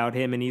article about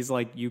him, and he's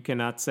like, you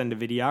cannot send a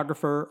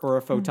videographer or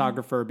a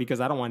photographer because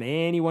I don't want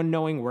anyone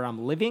knowing where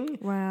I'm living.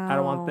 Wow. I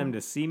don't want them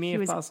to see me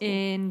if possible. He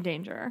was in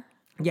danger.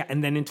 Yeah,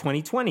 and then in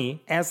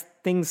 2020, as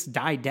things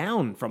die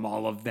down from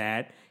all of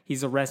that,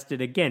 he's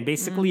arrested again.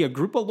 Basically, a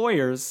group of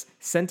lawyers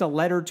sent a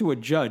letter to a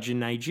judge in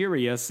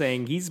Nigeria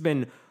saying he's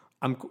been,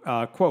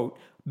 quote,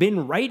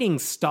 been writing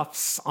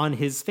stuffs on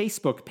his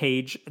Facebook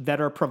page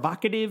that are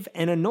provocative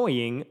and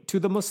annoying to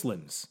the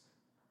Muslims.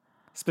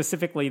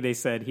 Specifically, they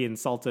said he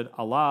insulted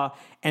Allah,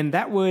 and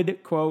that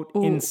would, quote,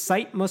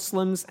 incite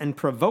Muslims and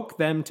provoke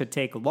them to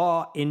take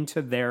law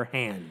into their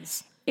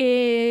hands.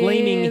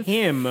 Blaming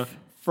him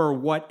for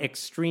what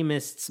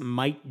extremists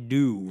might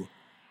do.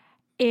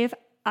 If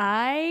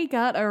I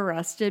got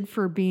arrested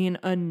for being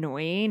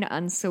annoying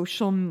on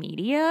social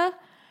media,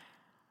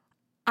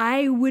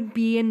 I would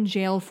be in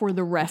jail for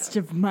the rest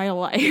of my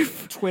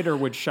life. Twitter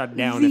would shut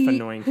down if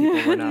annoying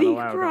people were not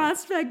allowed. The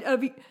prospect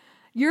of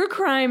your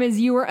crime is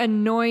you were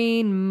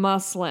annoying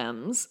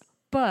Muslims,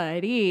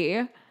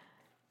 buddy.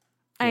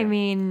 I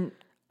mean,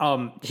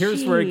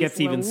 here's where it gets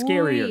even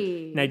scarier. Louise.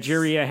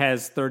 Nigeria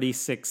has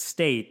 36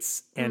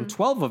 states, and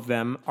 12 of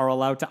them are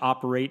allowed to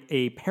operate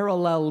a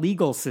parallel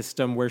legal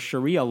system where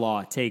Sharia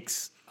law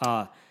takes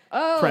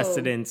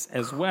precedence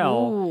as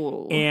well.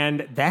 Cool.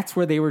 And that's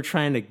where they were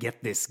trying to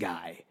get this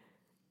guy.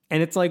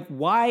 And it's like,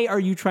 why are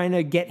you trying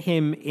to get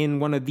him in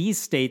one of these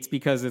states?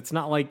 Because it's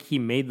not like he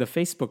made the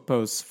Facebook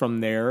posts from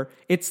there.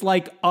 It's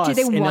like us in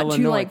Illinois. Do they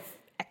want to, like,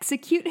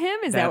 execute him?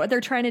 Is that what they're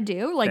trying to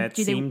do? Like, that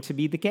seemed to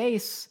be the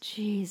case.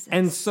 Jesus.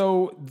 And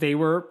so they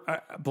were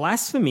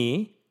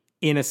blasphemy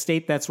in a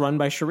state that's run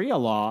by Sharia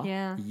law.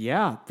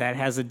 Yeah, that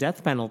has a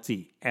death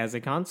penalty as a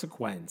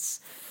consequence.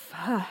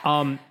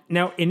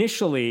 Now,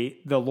 initially,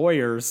 the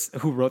lawyers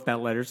who wrote that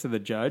letter to the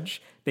judge,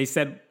 they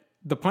said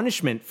the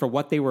punishment for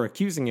what they were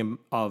accusing him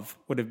of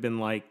would have been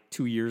like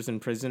 2 years in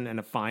prison and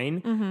a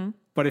fine.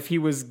 But if he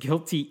was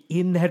guilty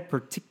in that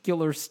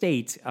particular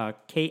state,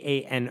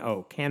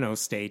 Kano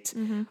state,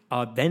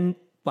 then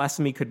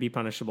blasphemy could be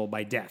punishable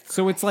by death.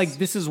 So it's like,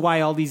 this is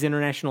why all these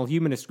international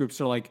humanist groups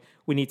are like,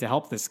 we need to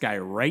help this guy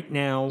right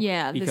now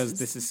because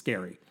this is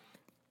scary.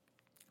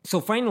 So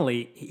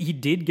finally, he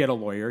did get a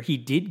lawyer. He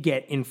did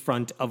get in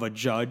front of a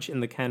judge in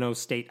the Kano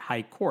State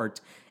High Court,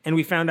 and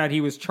we found out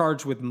he was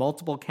charged with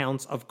multiple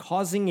counts of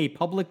causing a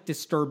public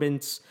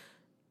disturbance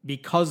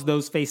because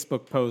those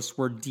Facebook posts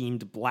were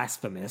deemed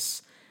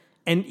blasphemous.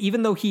 And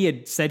even though he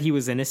had said he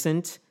was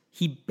innocent,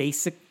 he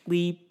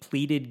basically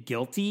pleaded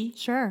guilty.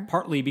 Sure.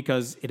 Partly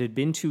because it had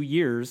been 2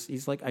 years.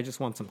 He's like, I just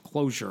want some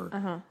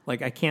closure.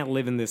 Like, I can't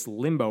live in this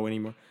limbo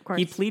anymore.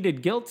 He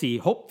pleaded guilty,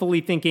 hopefully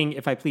thinking,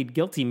 if I plead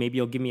guilty, maybe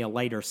you'll give me a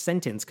lighter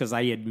sentence because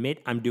I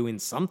admit I'm doing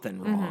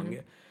something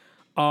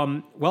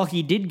wrong. Well,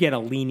 he did get a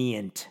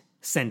lenient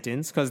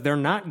sentence because they're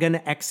not going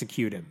to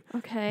execute him.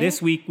 Okay.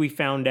 This week we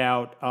found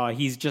out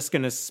he's just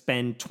going to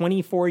spend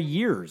 24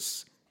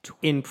 years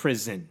in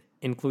prison,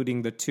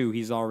 including the 2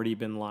 he's already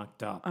been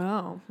locked up.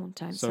 Oh, well,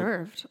 time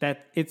served.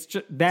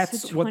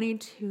 That's so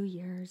 22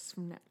 years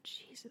from now.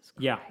 Jesus Christ.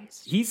 Yeah.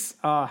 He's,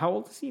 how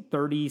old is he?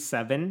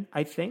 37,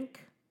 I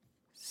think.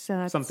 So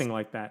that's something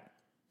like that.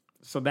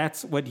 So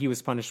that's what he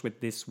was punished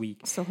with this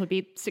week. So he'll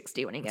be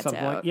 60 when he gets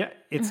out.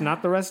 It's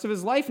not the rest of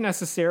his life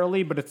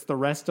necessarily, but it's the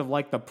rest of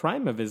like the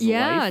prime of his life.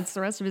 Yeah, it's the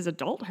rest of his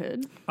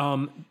adulthood.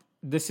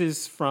 This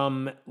is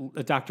from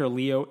Dr.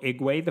 Leo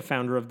Igwe, the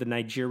founder of the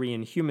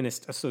Nigerian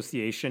Humanist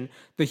Association.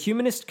 The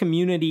humanist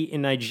community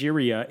in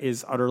Nigeria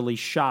is utterly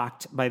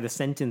shocked by the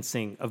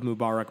sentencing of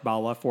Mubarak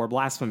Bala for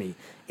blasphemy.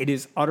 It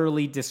is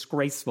utterly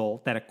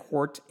disgraceful that a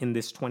court in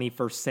this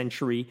 21st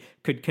century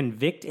could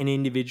convict an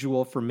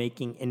individual for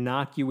making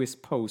innocuous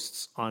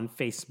posts on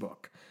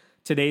Facebook.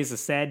 Today is a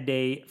sad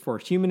day for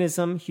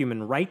humanism,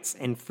 human rights,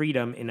 and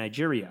freedom in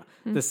Nigeria.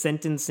 The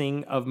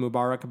sentencing of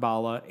Mubarak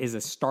Bala is a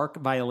stark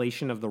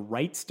violation of the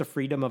rights to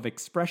freedom of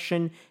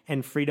expression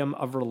and freedom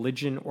of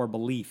religion or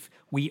belief.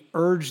 We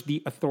urge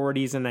the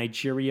authorities in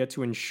Nigeria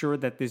to ensure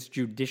that this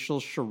judicial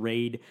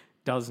charade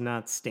does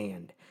not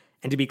stand.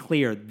 And to be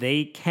clear,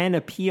 they can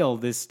appeal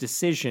this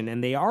decision,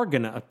 and they are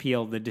going to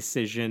appeal the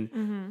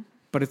decision.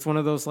 But it's one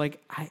of those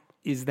like,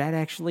 is that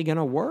actually going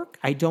to work?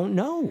 I don't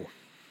know.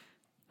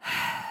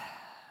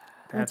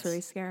 That's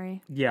really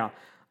scary. Yeah.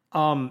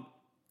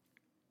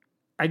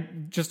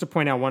 Just to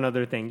point out one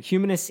other thing,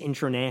 Humanists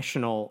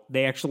International,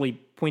 they actually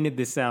pointed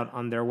this out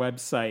on their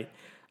website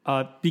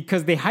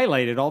because they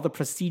highlighted all the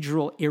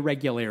procedural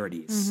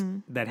irregularities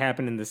that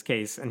happened in this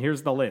case. And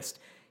here's the list.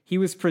 He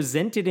was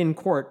presented in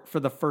court for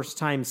the first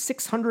time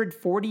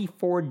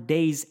 644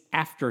 days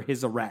after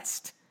his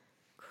arrest.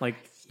 Like,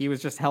 he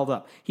was just held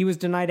up. He was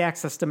denied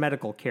access to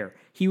medical care.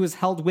 He was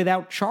held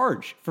without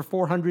charge for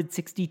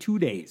 462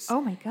 days.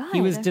 Oh, my God.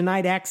 He was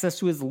denied access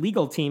to his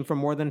legal team for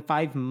more than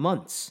 5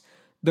 months.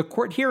 The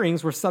court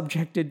hearings were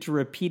subjected to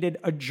repeated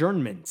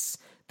adjournments.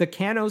 The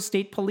Kano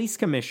State Police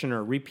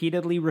Commissioner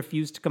repeatedly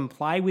refused to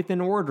comply with an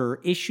order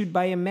issued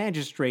by a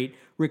magistrate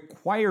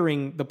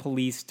requiring the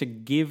police to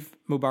give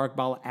Mubarak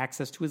Bala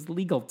access to his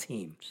legal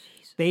team.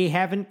 They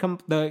haven't,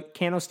 the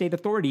Kano State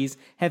authorities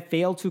have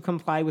failed to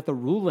comply with a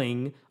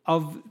ruling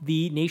of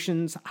the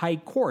nation's high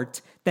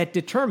court that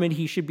determined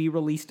he should be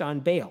released on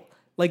bail.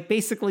 Like,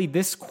 basically,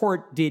 this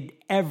court did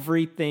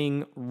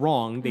everything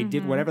wrong. They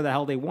did whatever the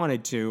hell they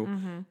wanted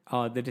to.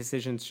 The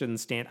decisions shouldn't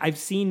stand. I've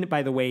seen,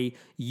 by the way,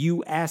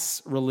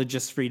 U.S.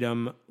 religious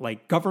freedom,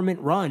 like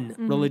government-run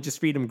religious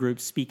freedom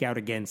groups speak out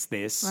against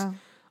this.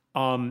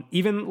 Wow.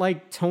 Even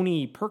like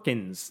Tony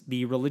Perkins,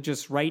 the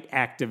religious right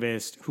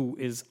activist who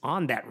is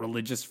on that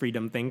religious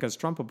freedom thing because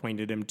Trump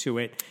appointed him to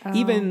it.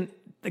 Even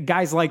the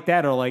guys like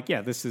that are like,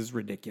 yeah, this is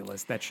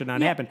ridiculous. That should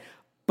not happen.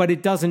 But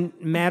it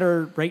doesn't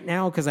matter right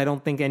now because I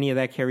don't think any of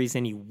that carries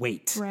any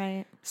weight.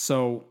 Right.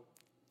 So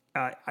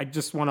I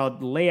just want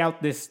to lay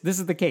out this. This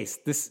is the case.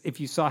 If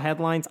you saw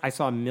headlines, I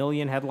saw a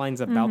million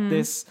headlines about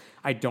this.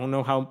 I don't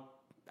know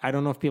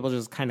if people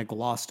just kind of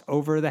glossed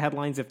over the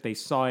headlines if they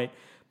saw it.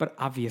 But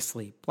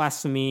obviously,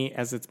 blasphemy,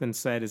 as it's been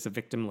said, is a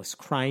victimless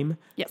crime.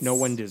 Yes. No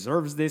one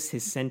deserves this.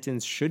 His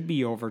sentence should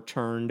be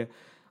overturned.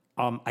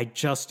 I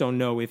just don't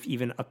know if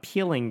even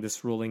appealing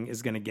this ruling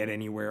is going to get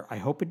anywhere. I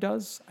hope it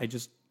does. I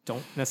just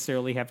don't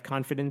necessarily have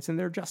confidence in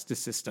their justice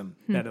system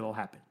that it'll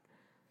happen.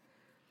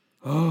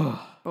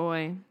 Oh,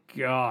 boy.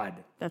 God.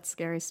 That's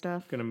scary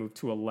stuff. Going to move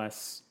to a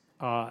less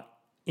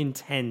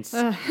intense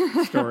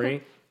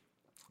story.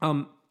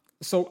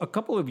 So a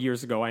couple of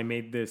years ago, I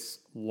made this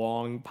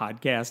long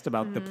podcast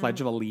about the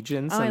Pledge of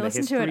Allegiance and the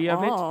history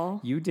of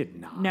it. You did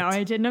not. No,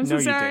 I didn't. I'm so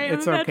sorry.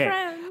 It's I'm a okay.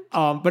 bad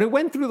friend. But it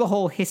went through the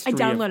whole history. I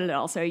downloaded it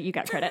all, so you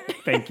got credit.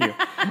 Thank you.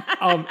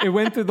 It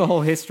went through the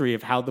whole history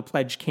of how the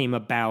pledge came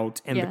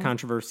about and Yeah. the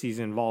controversies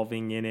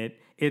involving in it.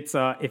 It's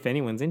if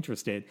anyone's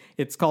interested,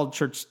 it's called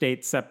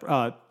church-state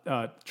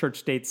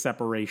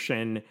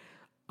separation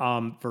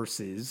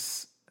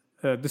versus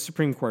the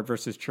Supreme Court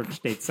versus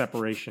church-state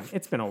separation.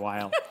 It's been a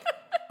while.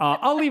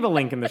 I'll leave a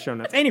link in the show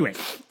notes. Anyway,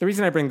 the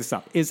reason I bring this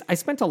up is I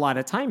spent a lot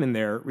of time in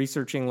there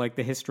researching like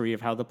the history of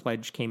how the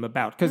pledge came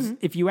about. Because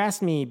if you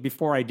asked me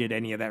before I did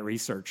any of that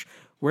research,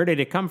 where did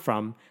it come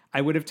from? I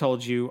would have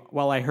told you,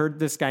 well, I heard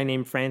this guy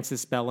named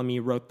Francis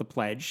Bellamy wrote the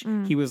pledge.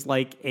 He was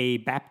like a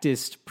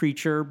Baptist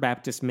preacher,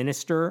 Baptist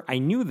minister. I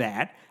knew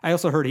that. I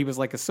also heard he was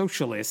like a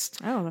socialist.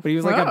 But he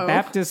was like a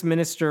Baptist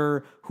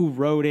minister who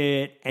wrote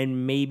it,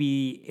 and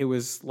maybe it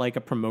was like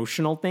a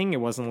promotional thing. It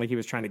wasn't like he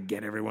was trying to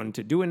get everyone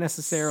to do it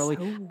necessarily.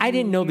 I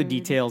didn't know the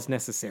details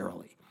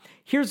necessarily.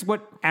 Here's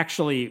what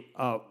actually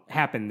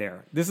happened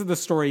there. This is the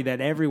story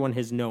that everyone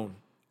has known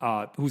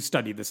who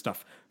studied this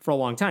stuff for a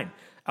long time.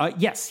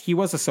 Yes, he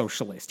was a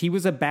socialist. He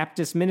was a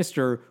Baptist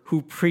minister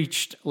who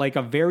preached like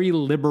a very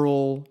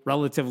liberal,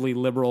 relatively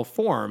liberal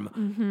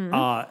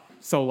form.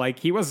 So like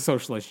he was a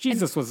socialist.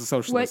 Jesus was a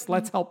socialist.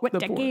 Let's help the poor.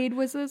 What decade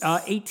was this?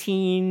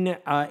 1880s,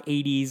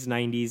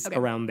 90s,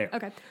 around there.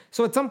 Okay.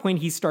 So at some point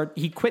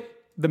he quit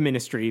the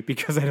ministry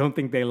because I don't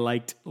think they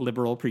liked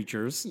liberal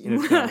preachers in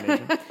his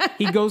denomination.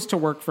 He goes to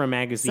work for a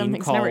magazine Some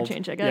things called... never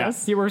change, I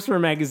guess. Yeah, he works for a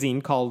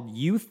magazine called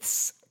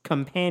Youth's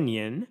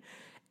Companion.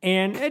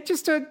 And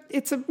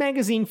it's a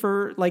magazine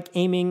for like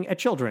aiming at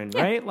children,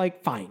 right?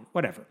 Like, fine,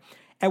 whatever.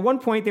 At one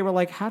point, they were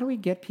like, how do we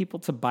get people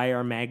to buy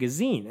our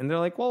magazine? And they're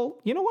like, well,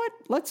 you know what?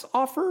 Let's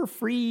offer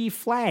free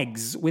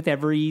flags with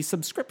every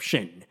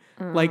subscription.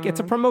 Like, it's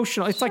a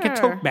promotional, it's like a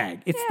tote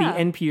bag. It's the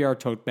NPR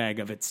tote bag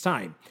of its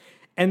time.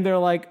 And they're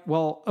like,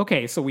 well,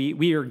 okay, so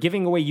we are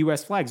giving away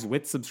U.S. flags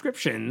with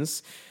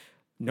subscriptions.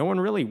 No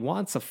one really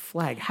wants a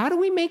flag. How do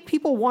we make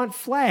people want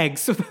flags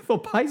so that they'll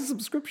buy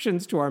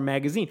subscriptions to our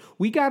magazine?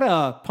 We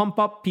gotta pump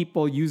up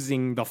people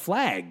using the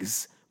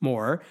flags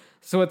more.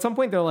 So at some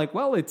point they're like,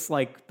 well, it's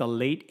like the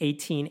late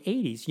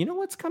 1880s. You know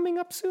what's coming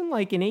up soon?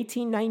 Like in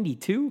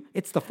 1892,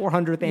 it's the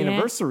 400th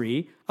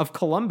anniversary of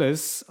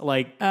Columbus,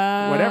 like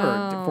whatever,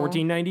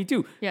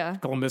 1492. Yeah.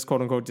 Columbus,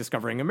 quote unquote,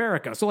 discovering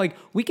America. So like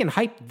we can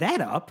hype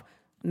that up.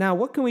 Now,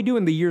 what can we do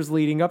in the years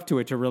leading up to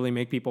it to really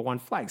make people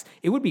want flags?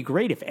 It would be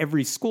great if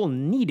every school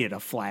needed a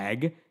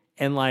flag.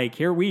 And like,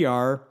 here we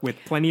are with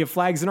plenty of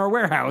flags in our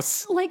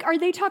warehouse. Like, are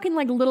they talking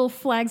like little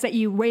flags that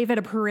you wave at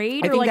a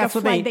parade, or like a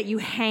flag that you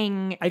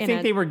hang? I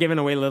think they were giving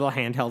away little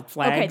handheld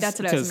flags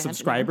to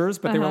subscribers,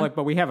 but they were like,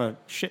 but we have a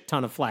shit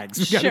ton of flags.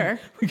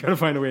 We gotta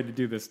find a way to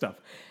do this stuff.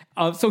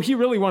 So he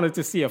really wanted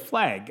to see a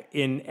flag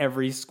in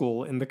every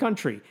school in the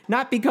country,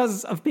 not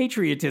because of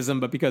patriotism,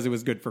 but because it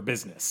was good for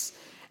business.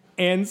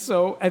 And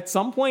so at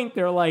some point,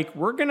 they're like,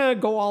 we're going to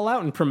go all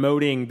out in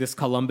promoting this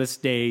Columbus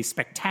Day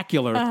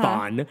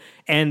spectacular-thon.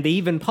 And they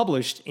even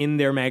published in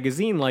their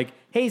magazine, like,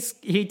 hey,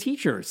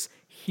 teachers,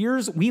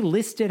 we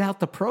listed out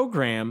the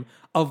program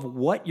of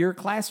what your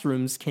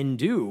classrooms can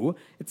do.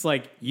 It's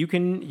like, you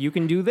can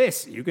do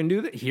this, you can do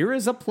that. Here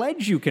is a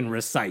pledge you can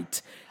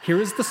recite. Here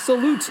is the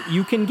salute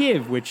you can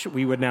give, which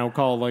we would now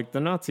call like the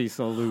Nazi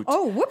salute.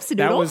 Oh,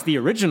 whoopsie-doodle. That was the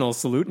original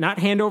salute, not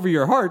hand over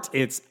your heart.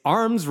 It's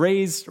arms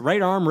raised,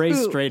 right arm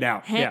raised straight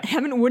out.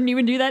 Heaven wouldn't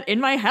even do that in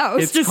my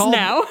house it's just called,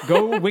 now.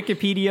 Go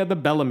Wikipedia the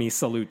Bellamy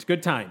salute.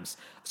 Good times.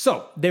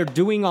 So they're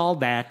doing all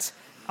that.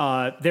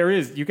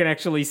 You can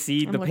actually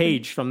see the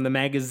page from the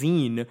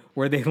magazine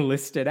where they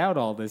listed out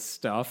all this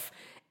stuff.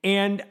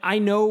 And I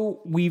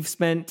know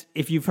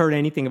if you've heard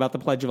anything about the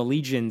Pledge of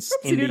Allegiance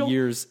in the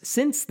years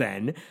since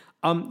then,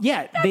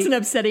 that's an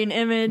upsetting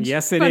image.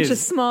 Yes, it is. Bunch of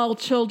small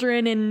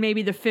children in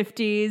maybe the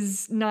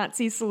 50s,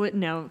 Nazi salute.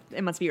 No,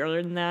 it must be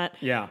earlier than that.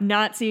 Yeah.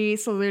 Nazi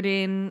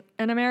saluting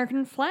an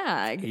American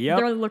flag. Yep.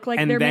 They look like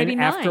and they're maybe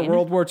 9. And then after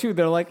World War II,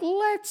 they're like,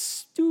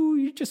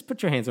 you just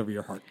put your hands over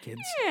your heart,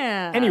 kids.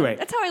 Yeah. Anyway.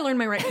 That's how I learned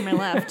my right from my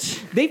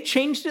left. They've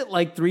changed it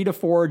like 3 to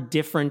 4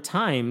 different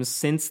times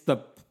since the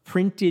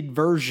printed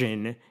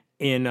version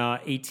in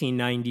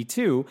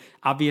 1892.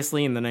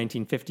 Obviously, in the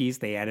 1950s,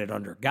 they added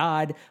under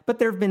God, but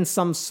there have been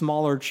some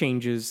smaller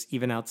changes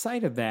even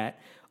outside of that.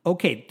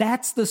 Okay,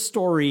 that's the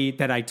story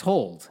that I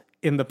told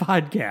in the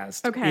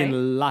podcast Okay.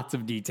 in lots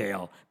of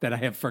detail that I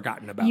have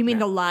forgotten about. You mean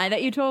now. the lie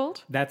that you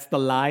told? That's the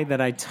lie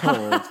that I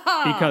told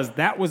because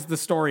that was the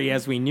story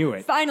as we knew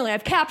it. Finally,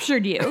 I've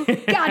captured you.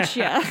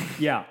 Gotcha.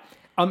 Yeah.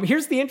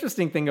 Here's the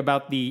interesting thing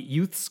about the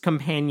Youth's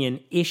Companion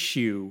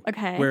issue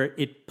Okay. where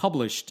it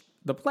published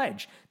the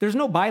pledge. There's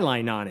no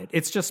byline on it.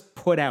 It's just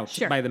put out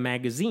Sure. by the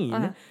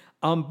magazine.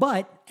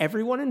 But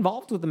everyone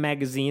involved with the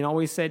magazine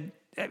always said,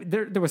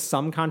 there was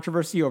some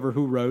controversy over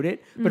who wrote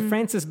it, but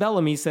Francis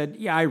Bellamy said,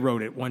 yeah, I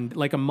wrote it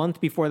a month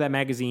before that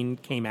magazine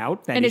came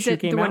out. That And is issue it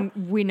came the out.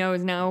 one we know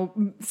is now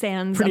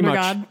sans Pretty much.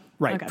 Undergod?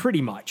 Right, Okay.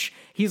 pretty much.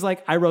 He's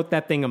like, I wrote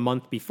that thing a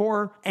month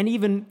before, and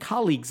even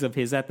colleagues of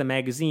his at the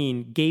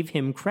magazine gave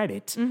him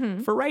credit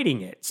for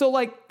writing it. So,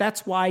 like,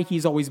 that's why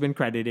he's always been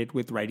credited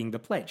with writing the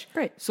pledge.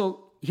 Great.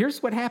 So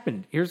here's what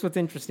happened. Here's what's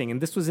interesting.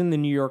 And this was in the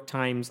New York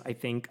Times, I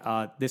think,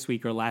 this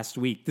week or last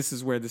week. This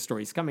is where the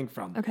story's coming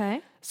from. Okay.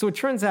 So it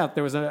turns out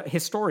there was a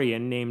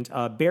historian named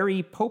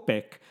Barry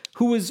Popick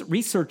who was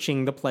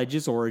researching the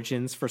pledge's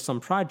origins for some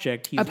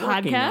project he's A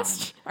working on.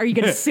 podcast? Are you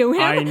going to sue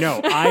him? I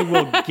know. I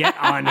will get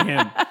on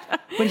him.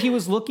 But he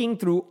was looking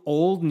through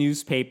old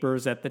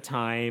newspapers at the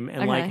time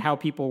and like Okay. how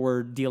people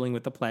were dealing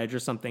with the pledge or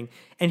something.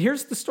 And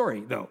here's the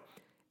story, though.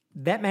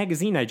 That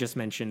magazine I just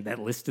mentioned that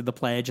listed the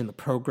pledge and the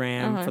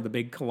program for the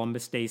big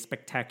Columbus Day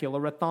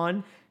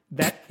Spectacular-a-thon,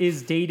 that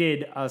is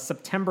dated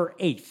September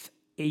 8th,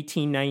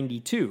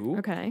 1892.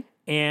 Okay.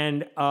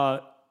 And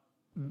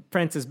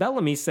Francis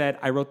Bellamy said,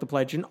 I wrote the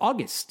pledge in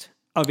August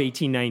of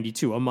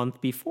 1892, a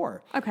month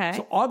before. Okay.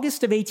 So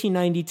August of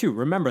 1892,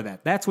 remember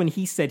that. That's when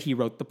he said he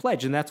wrote the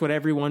pledge, and that's what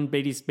everyone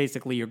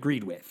basically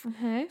agreed with.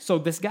 Okay. So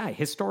this guy,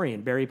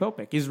 historian Barry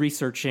Popick, is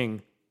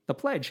researching the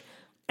pledge,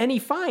 and he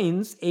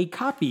finds a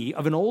copy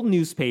of an old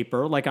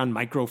newspaper, like on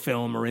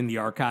microfilm or in the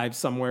archives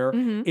somewhere.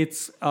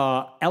 It's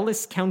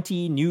Ellis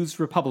County News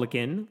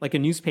Republican, like a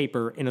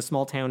newspaper in a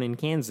small town in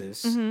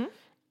Kansas.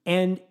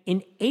 And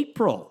in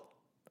April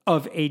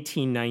of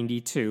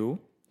 1892,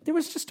 there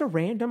was just a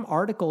random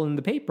article in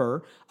the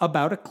paper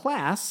about a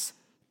class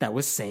that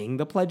was saying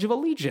the Pledge of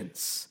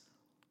Allegiance.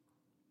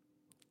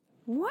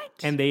 What?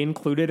 And they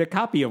included a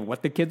copy of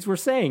what the kids were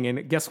saying.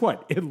 And guess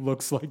what? It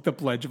looks like the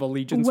Pledge of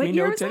Allegiance What we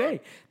year know was that?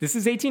 today. This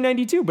is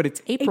 1892, but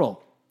it's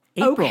April.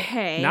 April.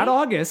 Okay. Not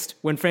August,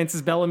 when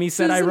Francis Bellamy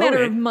So said, it's I a wrote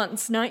matter it. of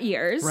months, not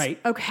years. Right.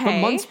 Okay. But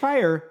months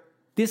prior,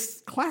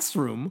 this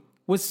classroom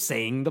was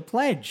saying the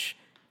pledge.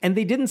 And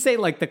they didn't say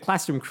like the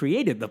classroom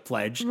created the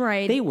pledge.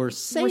 Right. They were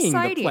saying the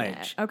Reciting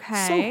pledge. it.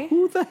 Okay. So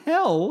who the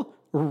hell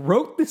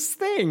wrote this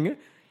thing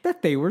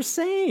that they were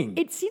saying?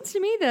 It seems to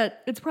me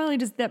that it's probably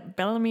just that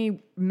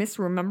Bellamy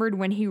misremembered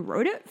when he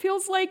wrote it.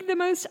 Feels like the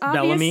most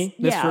obvious. Bellamy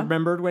Yeah.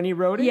 misremembered when he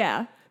wrote it?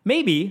 Yeah.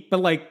 Maybe, but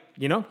like,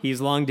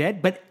 he's long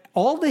dead. But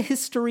all the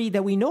history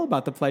that we know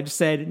about the pledge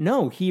said,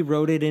 no, he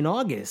wrote it in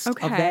August of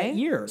that Okay.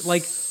 year.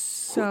 Like,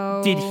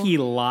 So did he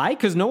lie?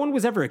 Because no one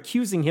was ever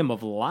accusing him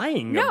of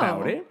lying No.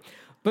 about it.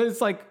 But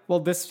it's like, well,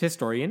 this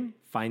historian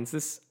finds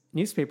this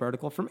newspaper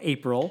article from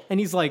April,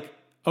 and he's like,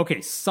 okay,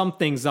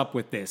 something's up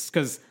with this,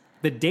 because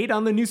the date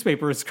on the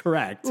newspaper is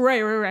correct.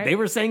 Right. They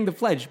were saying the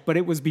pledge, but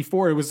it was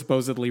before it was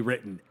supposedly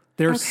written.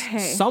 There's Okay.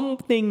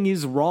 something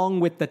is wrong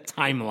with the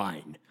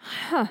timeline.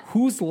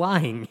 Who's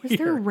lying Is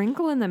there a here?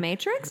 wrinkle in the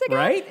Matrix again?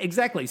 Right?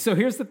 Exactly. So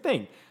here's the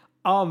thing.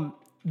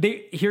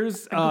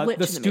 Here's glitch the in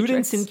the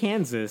students in Matrix.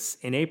 Kansas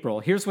in April.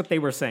 Here's what they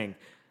were saying.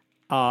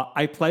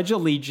 I pledge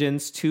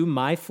allegiance to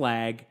my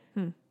flag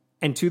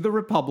and to the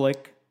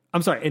republic.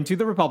 And to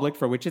the republic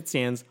for which it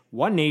stands,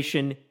 one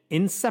nation,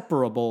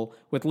 inseparable,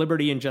 with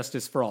liberty and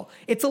justice for all.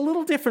 It's a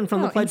little different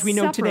from the pledge we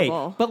know today.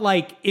 inseparable. But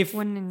like, if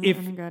One- if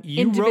oh my God.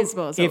 you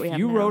Indivisible is what we if have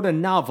you now. wrote a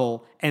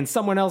novel and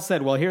someone else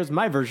said, "Well, here's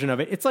my version of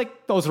it," it's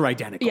like those are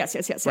identical. Yes.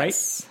 Right?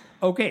 Yes.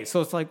 Okay,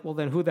 so it's like, well,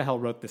 then who the hell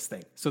wrote this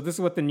thing? So this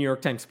is what the New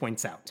York Times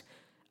points out.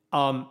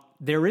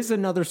 There is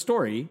another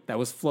story that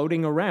was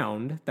floating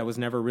around that was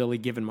never really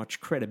given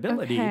much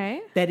credibility.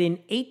 Okay. That in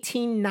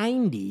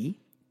 1890,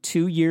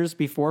 2 years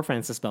before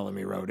Francis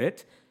Bellamy wrote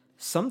it,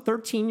 some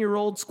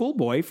 13-year-old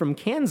schoolboy from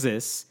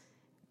Kansas,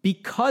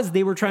 because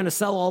they were trying to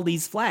sell all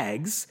these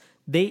flags,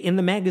 in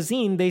the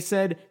magazine, they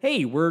said,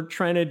 hey, we're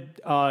trying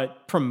to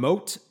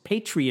promote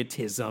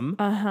patriotism.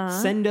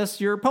 Send us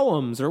your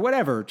poems or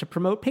whatever to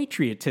promote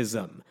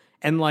patriotism.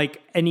 And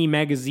like any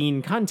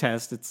magazine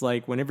contest, it's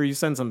like whenever you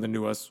send something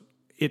to us,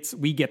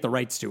 we get the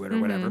rights to it or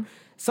whatever.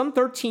 Some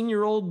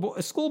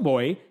 13-year-old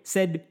schoolboy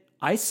said,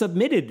 I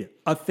submitted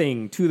a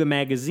thing to the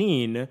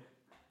magazine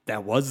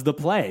that was the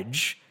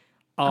pledge.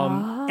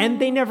 And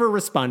they never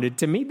responded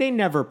to me. They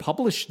never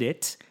published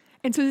it.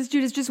 And so this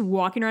dude is just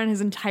walking around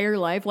his entire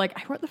life like,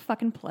 I wrote the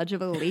fucking Pledge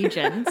of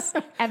Allegiance.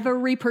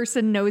 Every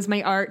person knows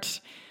my art.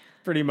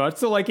 Pretty much.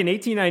 So like in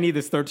 1890,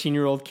 this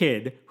 13-year-old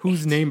kid,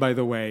 whose name, by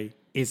the way,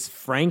 is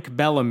Frank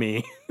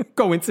Bellamy,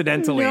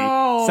 coincidentally,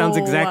 No. sounds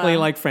exactly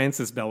like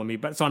Francis Bellamy.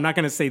 But so I'm not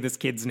going to say this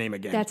kid's name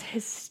again. That's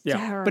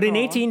hysterical. Yeah. But in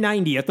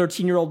 1890, a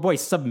 13-year-old boy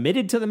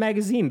submitted to the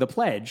magazine the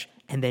pledge,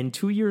 and then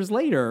 2 years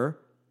later,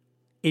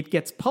 it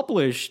gets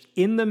published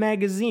in the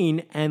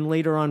magazine, and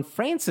later on,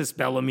 Francis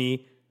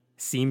Bellamy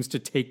seems to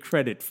take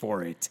credit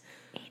for it.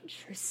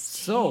 Interesting.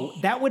 So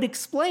that would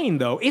explain,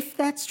 though, if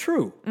that's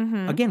true.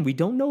 Again, we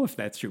don't know if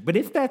that's true, but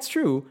if that's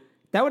true,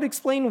 that would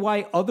explain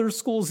why other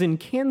schools in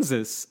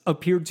Kansas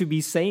appeared to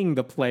be saying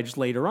the pledge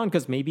later on,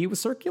 because maybe it was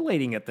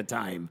circulating at the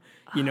time,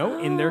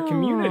 in their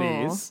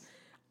communities.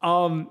 But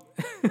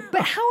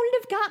how would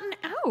it have gotten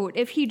out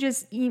if he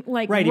just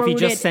Right, wrote if he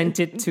just sent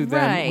it to them?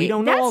 Right. We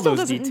don't know all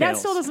those details. That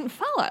still doesn't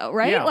follow,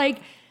 right? Yeah.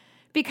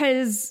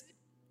 Because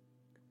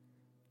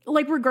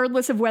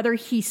regardless of whether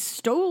he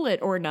stole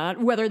it or not,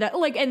 whether that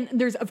and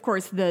there's of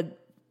course the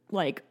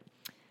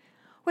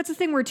what's the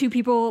thing where two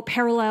people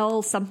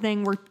parallel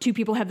something where two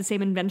people have the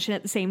same invention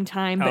at the same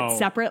time but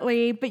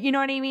separately, but you know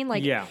what I mean?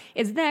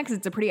 It's that, 'cause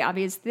it's a pretty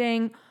obvious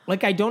thing.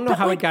 I don't know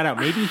how it got out.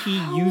 Maybe he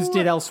used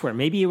it elsewhere.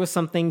 Maybe it was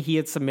something he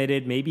had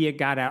submitted. Maybe it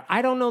got out.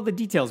 I don't know the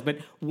details, but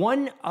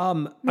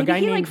a guy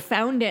named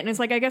found it and it's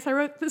I guess I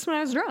wrote this when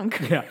I was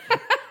drunk. Yeah.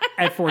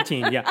 At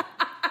 14, yeah.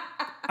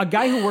 A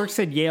guy who works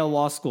at Yale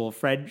Law School,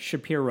 Fred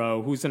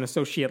Shapiro, who's an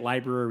associate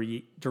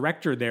library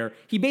director there,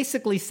 he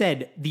basically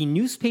said the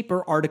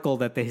newspaper article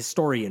that the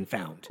historian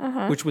found,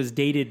 which was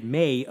dated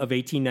May of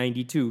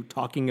 1892,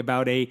 talking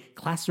about a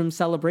classroom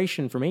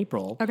celebration from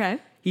April. Okay.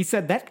 He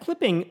said that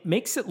clipping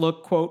makes it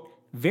look, quote,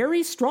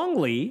 very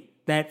strongly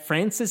that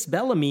Francis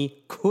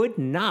Bellamy could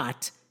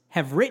not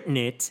have written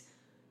it,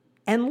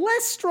 and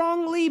less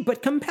strongly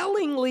but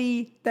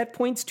compellingly that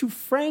points to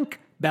Frank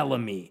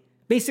Bellamy.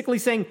 Basically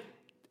saying,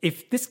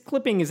 if this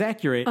clipping is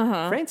accurate,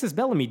 Francis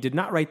Bellamy did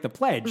not write the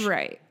pledge.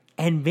 Right.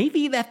 And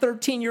maybe that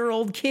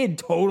 13-year-old kid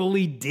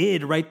totally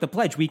did write the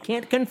pledge. We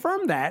can't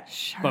confirm that.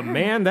 Sure. But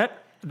man,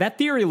 that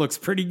theory looks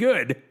pretty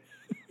good.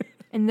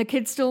 And the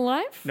kid's still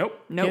alive? Nope.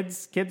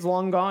 Kid's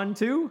long gone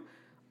too.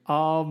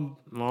 Oh.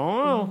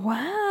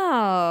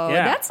 Wow.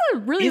 Yeah. That's a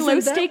really Isn't low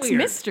that stakes weird?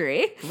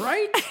 mystery.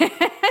 Right?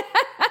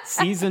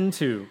 Season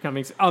 2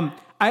 coming.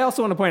 I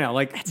also want to point out,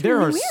 there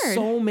really are weird.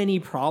 so many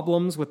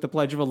problems with the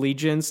Pledge of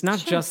Allegiance, not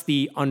just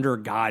the under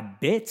God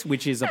bit,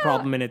 which is a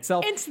problem in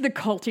itself. It's the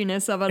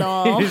cultiness of it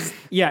all. It is,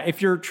 if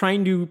you're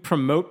trying to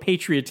promote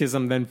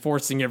patriotism, then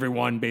forcing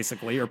everyone,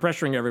 basically, or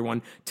pressuring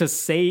everyone to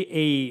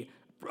say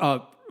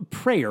a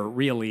prayer,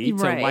 really,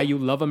 to why you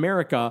love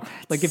America.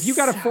 If you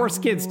got to force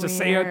kids to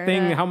say a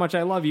thing, how much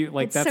I love you,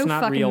 it's that's so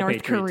not fucking real North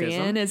patriotism.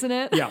 Korean, isn't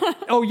it? Yeah.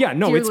 Oh, yeah.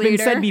 No, Dear it's been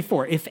said leader.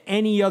 before. If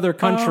any other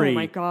country Oh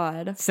my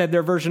God. said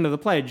their version of the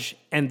pledge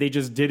and they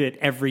just did it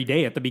every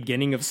day at the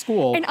beginning of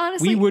school, And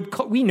honestly,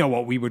 we know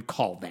what we would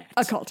call that.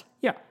 A cult.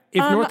 Yeah.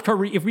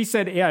 If we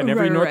said, in every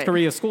Right, North right.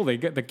 Korea school, the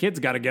kids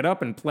got to get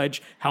up and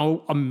pledge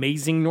how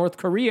amazing North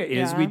Korea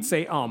is, Yeah. we'd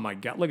say, oh my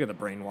God, look at the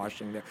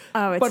brainwashing there.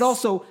 Oh, but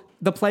also,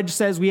 the pledge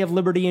says we have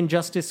liberty and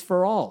justice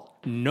for all.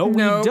 No,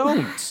 Nope. we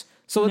don't.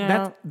 So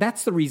No.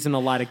 that's the reason a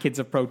lot of kids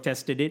have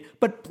protested it.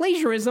 But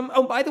plagiarism,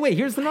 oh, by the way,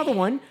 here's another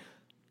one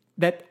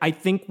that I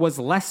think was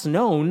less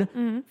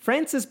known.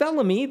 Francis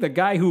Bellamy, the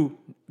guy who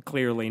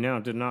clearly now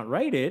did not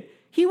write it,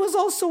 he was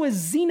also a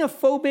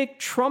xenophobic,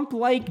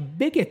 Trump-like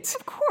bigot.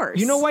 Of course.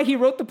 You know why he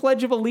wrote the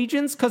Pledge of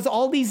Allegiance? Because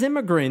all these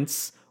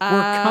immigrants were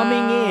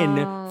coming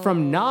in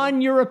from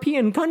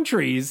non-European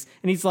countries,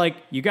 and he's like,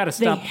 "You got to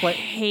stop.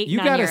 hate you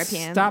got to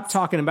non-Europeans. stop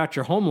talking about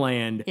your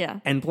homeland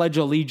and pledge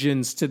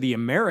allegiance to the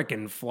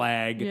American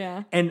flag."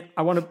 Yeah. And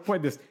I want to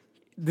point this.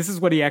 This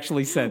is what he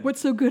actually said. What's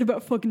so good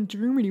about fucking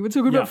Germany? What's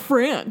so good about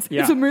France?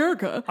 Yeah. It's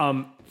America.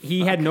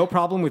 He had no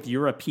problem with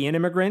European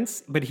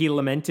immigrants, but he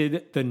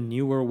lamented the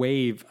newer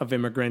wave of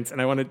immigrants.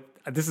 And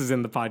this is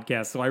in the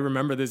podcast, so I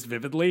remember this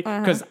vividly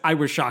because I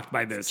was shocked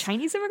by this.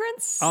 Chinese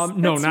immigrants? No, That's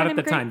not an at the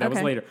immigrant? time. That was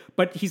Okay. later.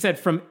 But he said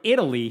from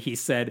Italy, he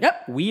said,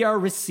 Yep. we are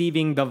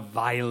receiving the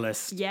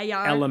vilest Yeah, you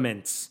are.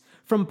 elements.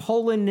 From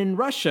Poland and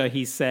Russia,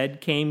 he said,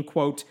 came,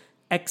 quote,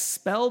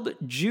 expelled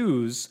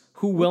Jews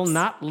who will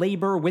not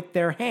labor with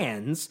their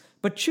hands,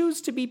 but choose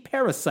to be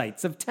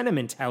parasites of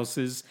tenement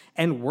houses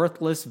and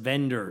worthless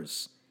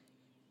vendors.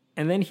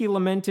 And then he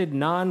lamented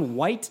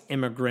non-white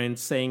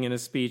immigrants, saying in a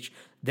speech,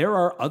 there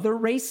are other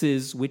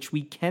races which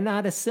we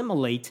cannot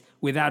assimilate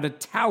without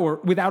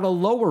a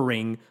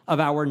lowering of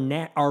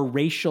our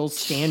racial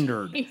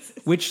standard,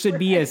 which should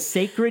be as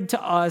sacred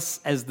to us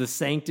as the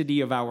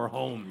sanctity of our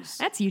homes.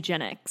 That's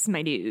eugenics,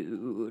 my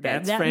dude.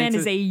 That's that man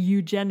is a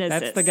eugenicist.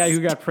 That's the guy who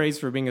got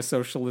praised for being a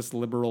socialist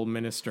liberal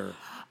minister.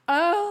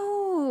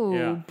 Oh,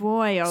 Yeah.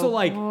 boy. Oh, So,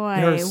 boy.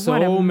 there are What so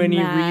a many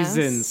mess.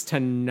 reasons to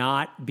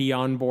not be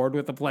on board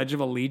with the Pledge of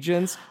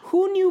Allegiance.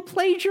 Who knew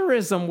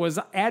plagiarism could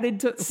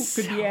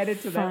be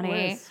added to that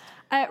Funny. list?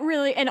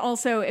 Really, and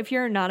also, if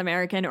you're not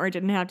American or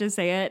didn't have to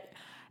say it,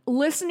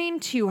 listening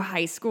to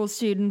high school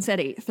students at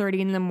 8:30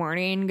 in the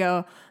morning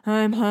go,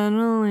 I'm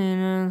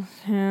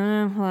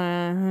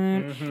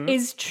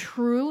is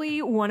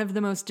truly one of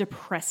the most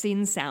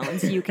depressing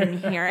sounds you can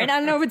hear. And I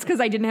don't know if it's because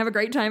I didn't have a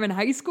great time in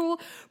high school,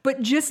 but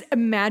just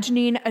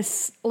imagining a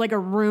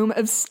room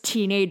of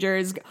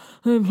teenagers. It's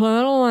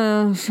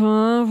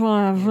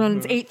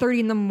 8:30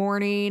 in the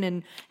morning,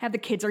 and have the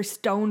kids are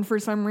stoned for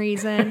some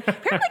reason.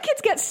 Apparently,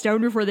 kids get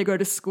stoned before they go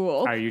to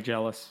school. Are you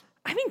jealous?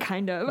 I mean,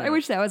 kind of. I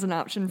wish that was an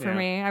option for Yeah.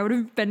 me. I would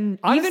have been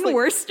Honestly, even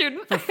worse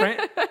student.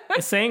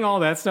 saying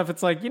all that stuff,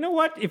 it's like, you know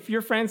what? If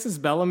you're Francis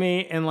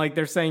Bellamy and like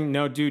they're saying,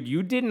 no, dude,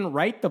 you didn't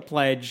write the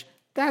pledge,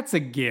 that's a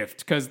gift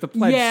because the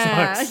pledge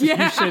sucks.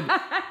 Yeah. You should,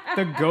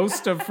 the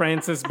ghost of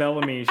Francis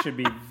Bellamy should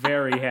be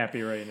very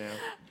happy right now.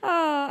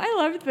 I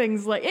love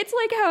things like it's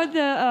like how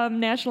the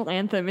national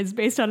anthem is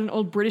based on an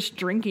old British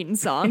drinking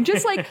song.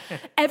 Just like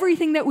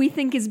everything that we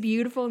think is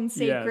beautiful and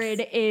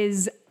sacred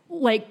is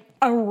like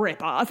a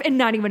ripoff and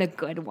not even a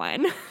good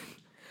one.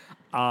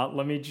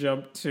 Let me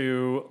jump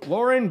to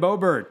Lauren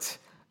Boebert,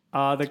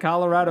 the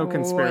Colorado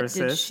conspiracist.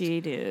 What did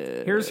she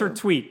do? Here's her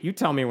tweet. You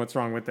tell me what's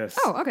wrong with this.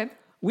 Oh, okay.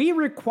 We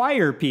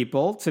require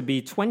people to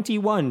be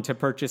 21 to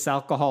purchase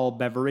alcohol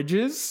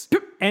beverages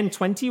and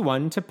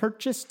 21 to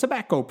purchase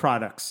tobacco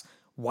products.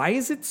 Why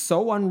is it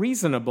so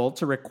unreasonable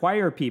to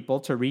require people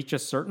to reach a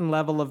certain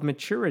level of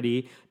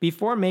maturity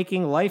before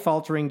making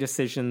life-altering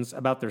decisions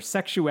about their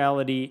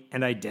sexuality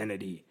and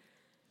identity?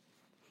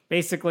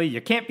 Basically, you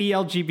can't be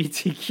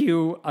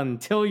LGBTQ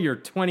until you're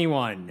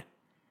 21.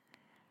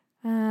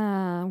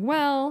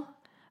 Well,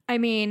 I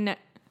mean,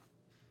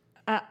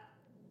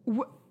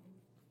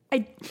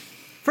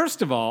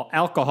 First of all,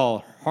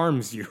 alcohol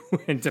harms you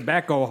and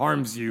tobacco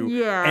harms you.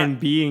 Yeah. And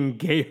being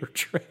gay or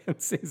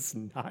trans is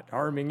not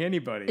harming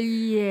anybody.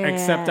 Yeah.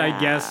 Except, I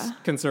guess,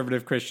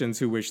 conservative Christians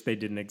who wish they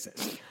didn't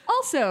exist.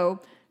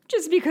 Also,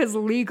 just because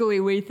legally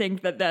we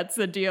think that that's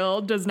the deal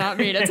does not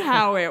mean it's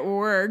how it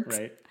works.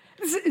 Right.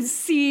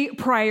 See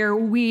prior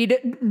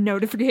weed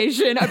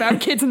notification about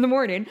kids in the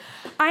morning.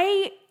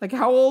 Like,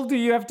 how old do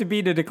you have to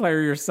be to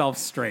declare yourself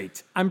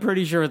straight? I'm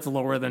pretty sure it's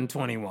lower than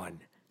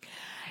 21.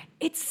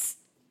 It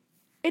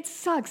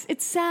sucks.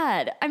 It's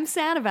sad. I'm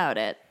sad about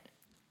it.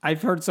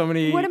 I've heard so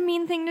many... What a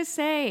mean thing to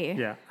say.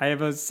 Yeah, I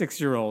have a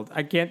 6-year-old.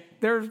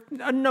 There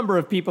a number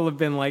of people have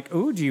been like,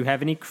 ooh, do you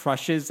have any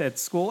crushes at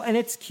school? And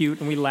it's cute,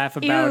 and we laugh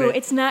about Ew, it.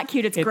 it's not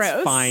cute. It's gross.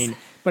 It's fine.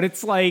 But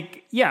it's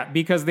like, yeah,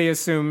 because they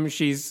assume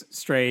she's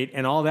straight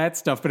and all that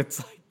stuff. But it's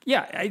like,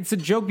 yeah, it's a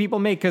joke people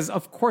make because,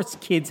 of course,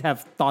 kids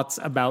have thoughts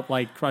about,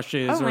 like,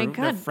 crushes or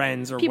their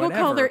friends or People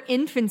whatever. call their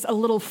infants a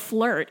little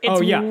flirt.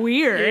 It's yeah.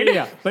 weird.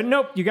 Yeah. But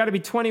nope, you got to be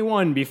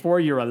 21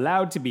 before you're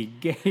allowed to be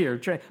gay or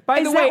trans.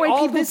 By the Is way, that why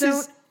all people this don't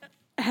is...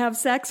 have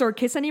sex or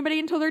kiss anybody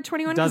until they're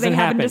 21 because Doesn't they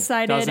haven't happen.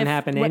 decided Doesn't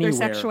happen what their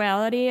anywhere.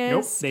 sexuality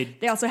is. Nope,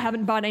 they also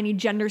haven't bought any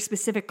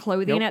gender-specific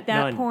clothing Nope, at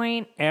that none.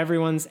 point.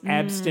 Everyone's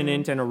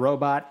abstinent and a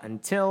robot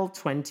until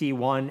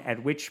 21,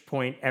 at which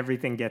point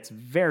everything gets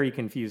very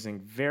confusing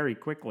very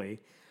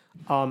quickly.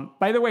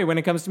 By the way, when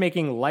it comes to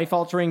making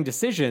life-altering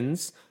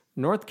decisions,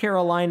 North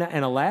Carolina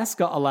and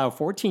Alaska allow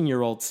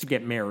 14-year-olds to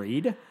get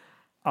married.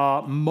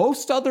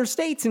 Most other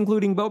states,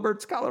 including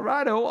Boebert's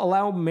Colorado,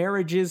 allow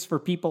marriages for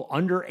people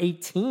under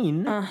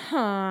 18.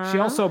 She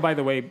also, by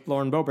the way,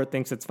 Lauren Boebert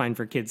thinks it's fine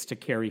for kids to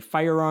carry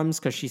firearms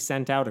because she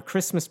sent out a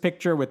Christmas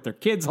picture with their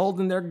kids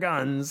holding their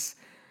guns,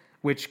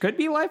 which could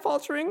be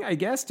life-altering, I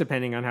guess,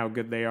 depending on how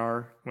good they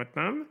are with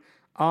them.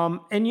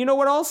 And you know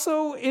what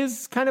also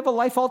is kind of a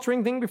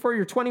life-altering thing before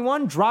you're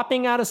 21?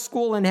 Dropping out of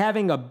school and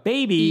having a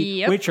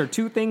baby, which are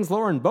two things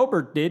Lauren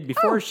Boebert did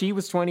before she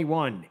was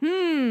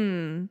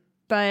 21.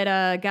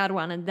 But God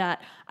wanted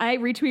that. I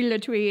retweeted a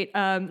tweet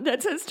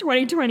that says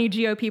 2020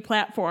 GOP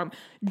platform.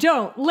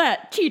 Don't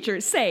let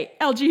teachers say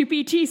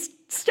LGBT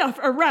stuff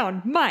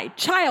around my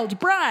child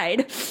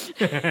bride.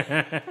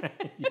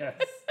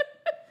 Yes.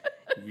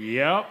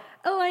 Yep.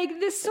 Like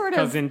this sort of...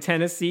 Because in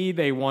Tennessee,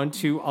 they wanted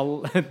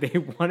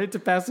to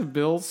pass a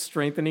bill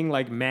strengthening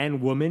like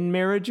man-woman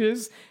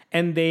marriages,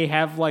 and they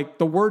have like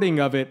the wording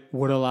of it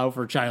would allow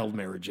for child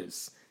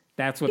marriages.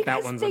 That's what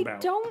that one's about.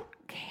 They don't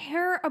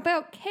care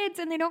about kids,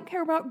 and they don't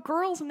care about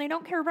girls, and they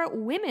don't care about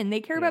women.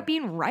 They care about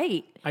being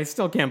right. I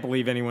still can't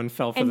believe anyone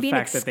fell for And the being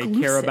fact that they care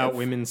exclusive. about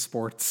women's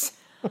sports.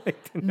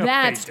 No,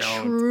 That's they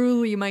don't.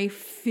 truly my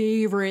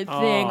favorite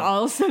thing.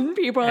 All of a sudden,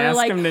 people are Ask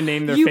like, them to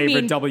name their "You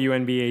favorite mean-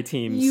 WNBA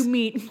teams. You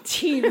mean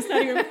teams,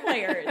 not even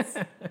players."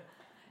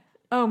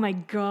 Oh my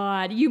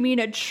God. You mean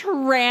a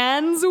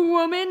trans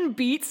woman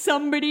beat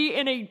somebody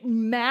in a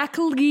MAC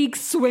League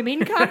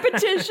swimming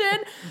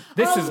competition?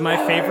 This is my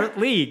favorite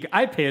league.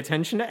 I pay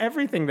attention to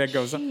everything that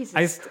goes on.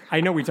 Jesus.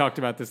 I know we talked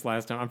about this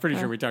last time. I'm pretty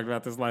sure we talked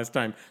about this last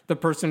time. The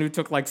person who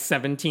took like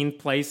 17th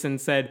place and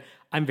said,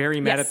 I'm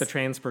very mad Yes. at the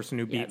trans person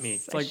who beat Yes, me.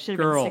 It's I like, should have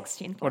been girl,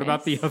 16th what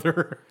about the place.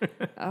 other?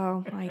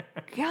 Oh my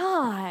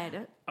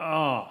God.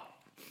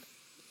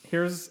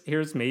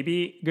 Here's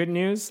maybe good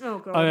news. Oh,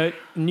 God.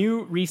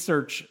 New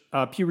research,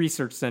 Pew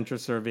Research Center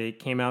survey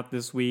came out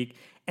this week,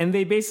 and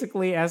they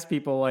basically asked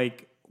people,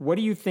 like, what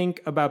do you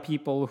think about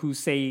people who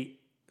say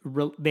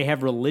they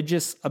have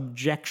religious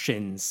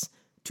objections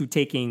to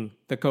taking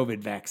the COVID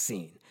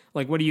vaccine?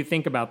 Like, what do you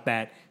think about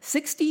that?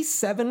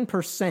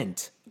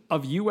 67%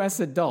 of U.S.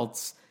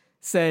 adults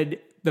said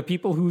the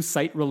people who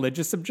cite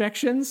religious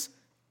objections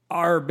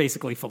are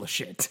basically full of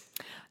shit.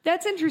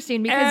 That's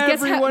interesting because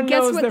Everyone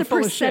guess knows what they're the full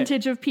of shit.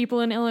 percentage of people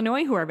in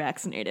Illinois who are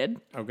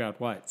vaccinated? Oh, God,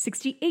 what?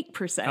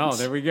 68%. Oh,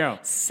 there we go.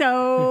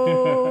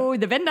 So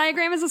the Venn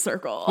diagram is a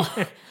circle.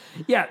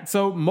 Yeah,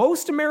 so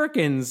most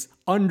Americans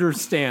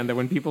understand that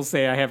when people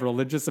say I have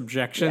religious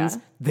objections,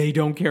 they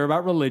don't care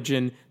about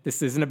religion.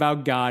 This isn't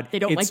about God. They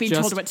don't like being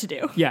told what to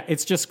do. Yeah,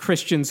 it's just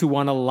Christians who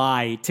want to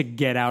lie to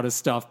get out of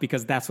stuff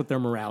because that's what their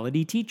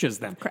morality teaches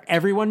them. Correct.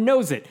 Everyone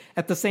knows it.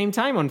 At the same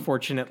time,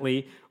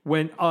 unfortunately,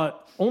 when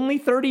only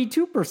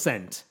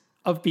 32%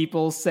 of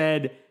people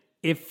said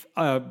if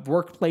a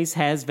workplace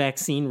has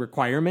vaccine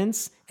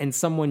requirements and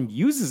someone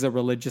uses a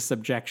religious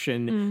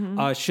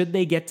objection, should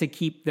they get to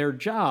keep their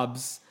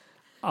jobs?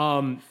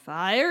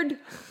 Fired?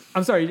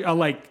 I'm sorry,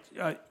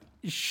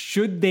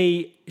 should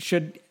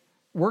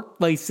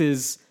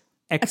workplaces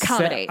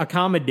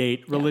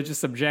accommodate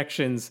religious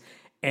objections?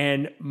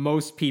 And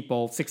most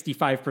people,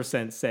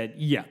 65%, said,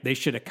 yeah, they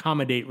should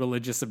accommodate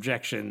religious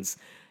objections,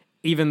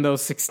 even though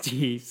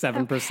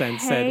 67%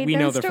 said, we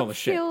know they're full of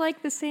shit. Feel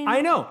like the same.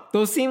 I know.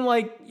 Those seem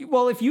like,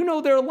 well, if you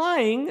know they're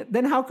lying,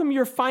 then how come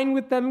you're fine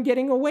with them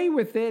getting away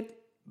with it?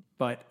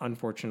 But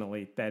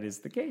unfortunately, that is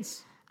the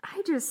case.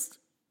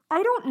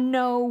 I don't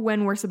know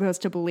when we're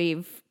supposed to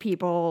believe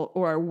people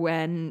or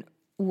when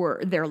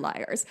they're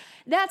liars.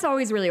 That's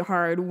always really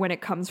hard when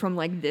it comes from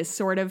like this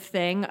sort of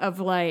thing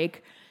of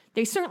like,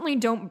 they certainly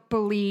don't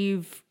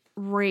believe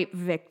rape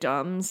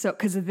victims so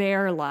because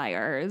they're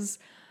liars.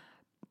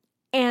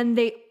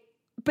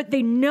 But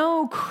they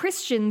know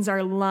Christians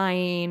are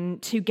lying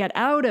to get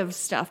out of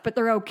stuff, but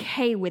they're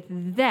okay with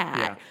that.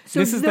 Yeah. So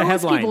this is the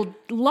headline. People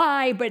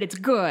lie, but it's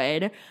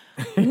good.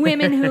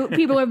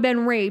 People have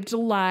been raped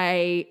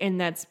lie,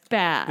 and that's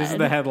bad. This is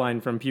the headline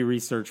from Pew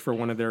Research for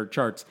one of their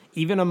charts.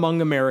 Even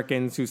among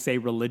Americans who say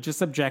religious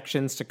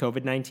objections to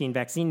COVID-19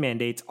 vaccine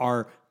mandates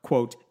are,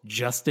 quote,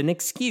 just an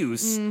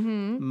excuse,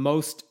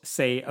 most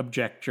say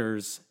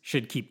objectors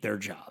should keep their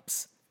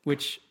jobs.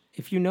 Which,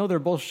 if you know they're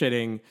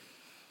bullshitting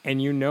and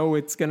you know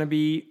it's going to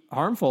be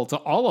harmful to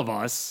all of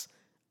us,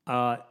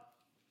 well,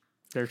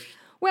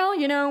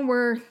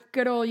 we're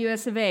good old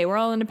US of A. We're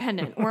all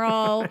independent. We're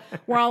all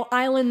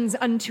islands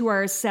unto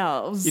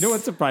ourselves. You know what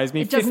surprised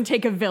me? It doesn't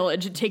take a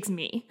village. It takes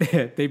me.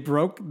 They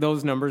broke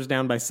those numbers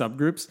down by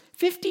subgroups.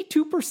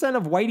 52%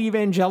 of white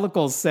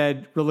evangelicals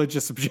said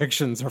religious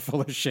objections are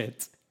full of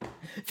shit.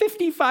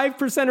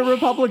 55% of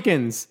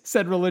Republicans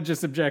said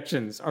religious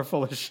objections are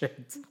full of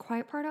shit.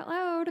 Quiet part out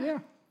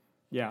loud.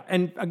 Yeah.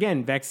 And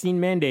again, vaccine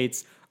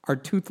mandates are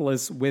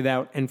toothless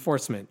without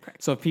enforcement.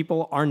 Correct. So if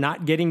people are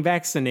not getting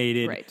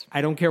vaccinated, right.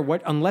 I don't care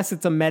what, unless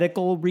it's a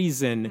medical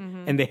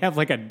reason and they have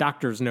like a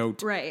doctor's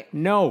note. Right.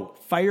 No,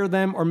 fire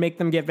them or make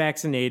them get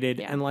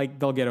vaccinated and like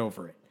they'll get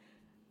over it.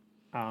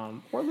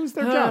 Or lose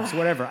their jobs,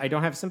 whatever. I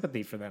don't have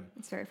sympathy for them.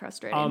 It's very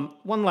frustrating.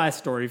 One last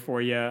story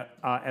for you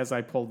as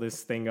I pull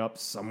this thing up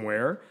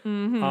somewhere.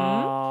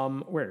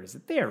 Where is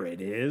it? There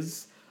it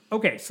is.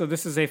 Okay, so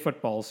this is a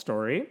football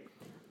story.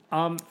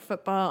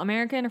 Football,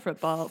 American or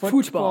football?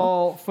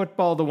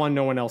 Football, the one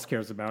no one else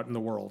cares about in the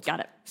world.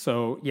 Got it.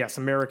 So, yes,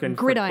 American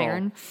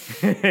Gridiron.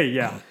 football.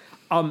 Yeah.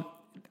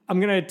 I'm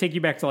going to take you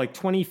back to like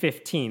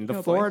 2015.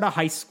 The Florida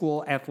High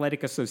School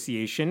Athletic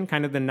Association,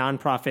 kind of the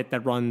nonprofit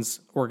that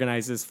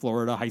organizes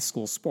Florida high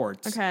school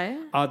sports. Okay.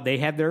 They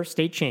had their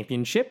state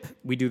championship.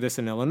 We do this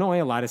in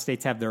Illinois. A lot of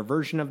states have their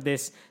version of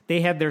this.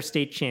 They had their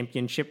state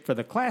championship for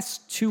the Class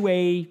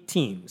 2A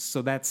teams,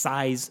 so that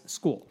size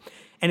school.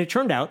 And it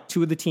turned out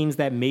two of the teams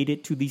that made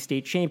it to the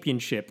state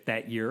championship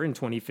that year in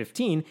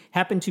 2015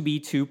 happened to be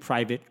two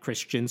private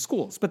Christian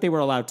schools, but they were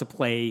allowed to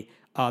play.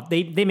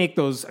 They make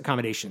those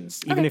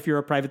accommodations. Even if you're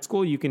a private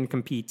school, you can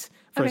compete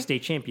for a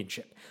state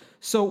championship.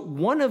 So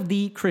one of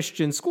the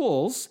Christian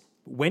schools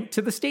went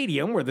to the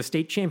stadium where the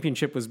state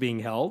championship was being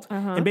held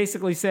and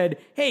basically said,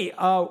 hey,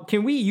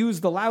 can we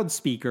use the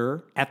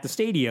loudspeaker at the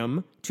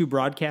stadium to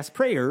broadcast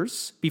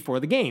prayers before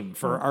the game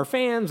for our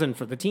fans and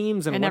for the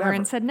teams and whatever?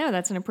 Everyone said, no,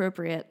 that's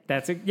inappropriate.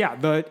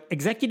 The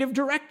executive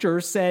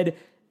director said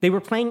they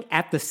were playing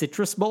at the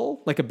Citrus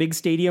Bowl, like a big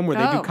stadium where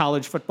they do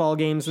college football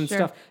games and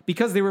stuff,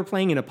 because they were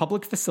playing in a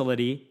public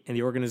facility, and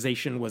the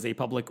organization was a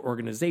public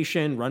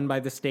organization run by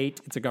the state.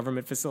 It's a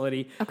government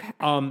facility. Okay.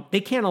 They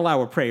can't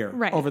allow a prayer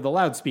over the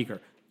loudspeaker.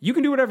 You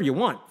can do whatever you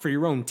want for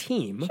your own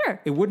team. Sure.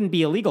 It wouldn't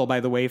be illegal, by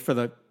the way, for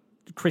the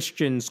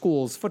Christian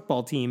school's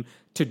football team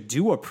to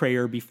do a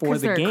prayer before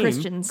the game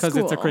because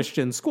it's a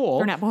Christian school.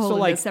 They're not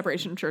beholden to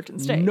separation of church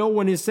and state. No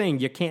one is saying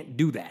you can't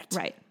do that.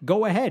 Right.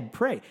 Go ahead,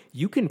 pray.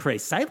 You can pray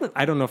silently.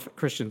 I don't know if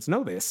Christians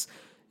know this.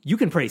 You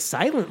can pray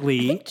silently.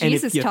 I think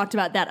Jesus talked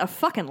about that a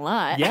fucking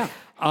lot. Yeah.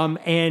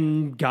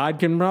 And God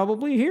can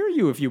probably hear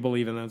you if you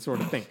believe in that sort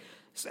of thing.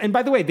 And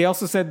by the way, they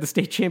also said the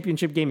state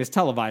championship game is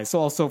televised. So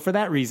also for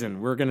that reason,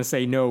 we're going to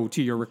say no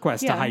to your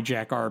request to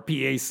hijack our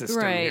PA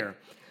system here.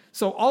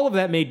 So all of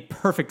that made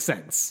perfect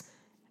sense.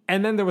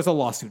 And then there was a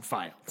lawsuit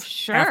filed.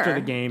 Sure. After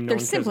the game. There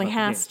simply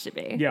has to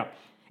be. Yeah.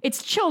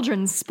 It's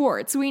children's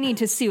sports. We need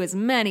to sue as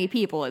many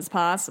people as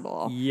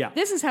possible. Yeah.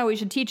 This is how we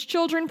should teach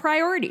children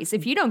priorities.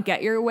 If you don't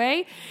get your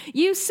way,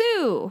 you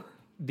sue.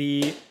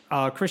 the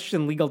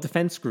Christian legal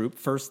defense group,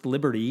 First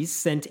Liberties,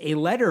 sent a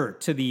letter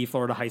to the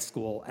Florida High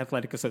School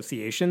Athletic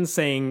Association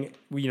saying,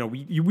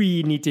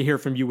 we need to hear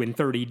from you in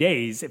 30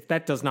 days. If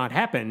that does not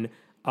happen,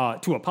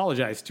 to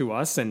apologize to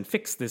us and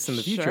fix this in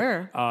the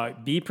future. Sure.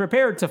 Be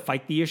prepared to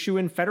fight the issue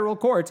in federal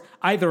court.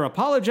 Either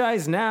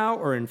apologize now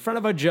or in front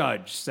of a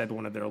judge, said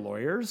one of their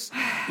lawyers,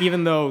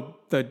 even though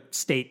the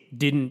state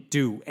didn't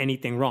do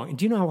anything wrong. And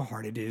do you know how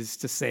hard it is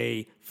to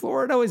say,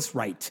 Florida is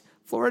right?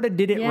 Florida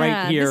did it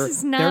right here. This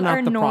is not, They're not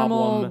our the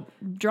normal problem.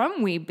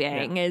 drum we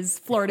bang, is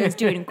Florida's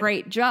doing a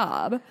great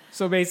job.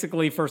 So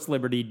basically, First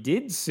Liberty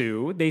did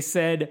sue. They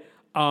said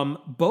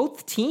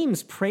both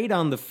teams prayed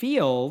on the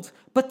field,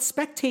 but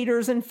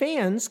spectators and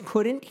fans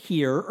couldn't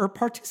hear or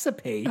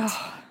participate.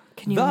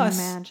 Can you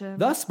imagine?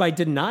 Thus, by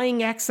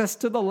denying access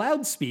to the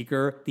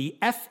loudspeaker, the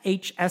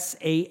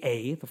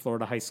FHSAA, the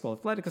Florida High School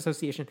Athletic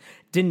Association,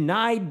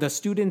 denied the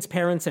students,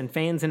 parents, and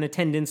fans in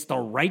attendance the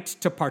right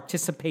to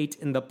participate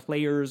in the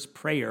players'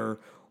 prayer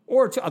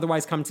or to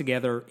otherwise come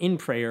together in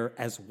prayer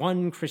as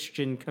one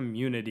Christian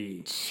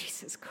community.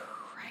 Jesus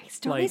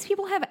Christ. Don't these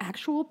people have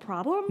actual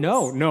problems?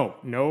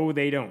 No,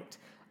 they don't.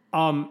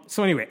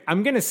 So anyway,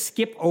 I'm going to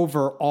skip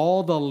over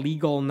all the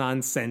legal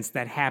nonsense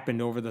that happened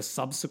over the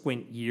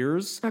subsequent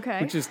years. Okay.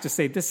 Which is to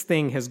say, this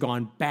thing has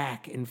gone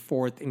back and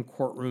forth in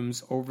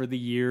courtrooms over the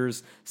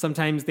years.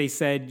 Sometimes they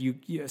said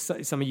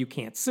some of you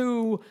can't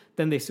sue,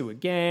 then they sue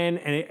again.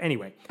 And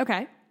anyway.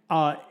 Okay.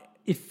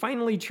 It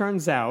finally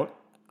turns out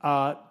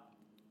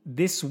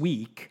this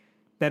week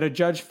that a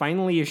judge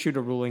finally issued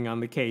a ruling on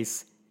the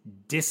case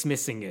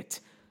dismissing it.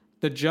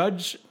 The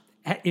judge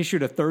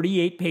issued a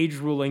 38-page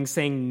ruling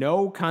saying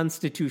no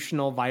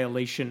constitutional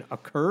violation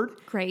occurred.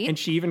 Great. And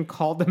she even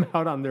called them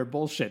out on their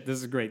bullshit. This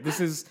is great. This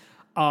is,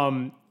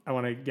 I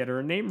want to get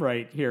her name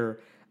right here.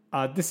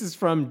 This is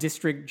from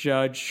District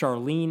Judge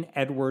Charlene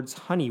Edwards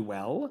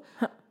Honeywell.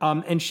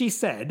 And she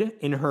said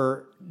in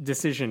her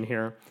decision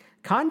here,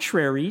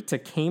 contrary to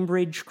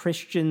Cambridge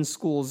Christian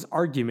School's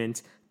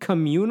argument,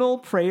 communal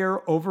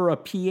prayer over a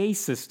PA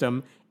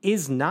system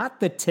is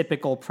not the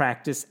typical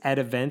practice at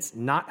events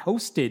not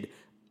hosted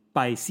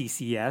by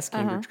CCS,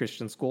 Cambridge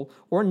Christian School,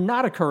 or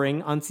not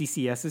occurring on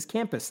CCS's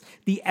campus.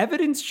 The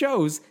evidence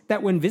shows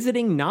that when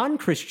visiting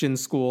non-Christian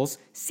schools,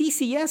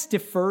 CCS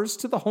defers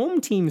to the home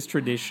team's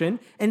tradition,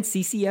 and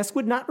CCS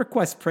would not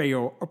request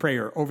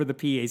prayer over the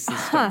PA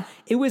system.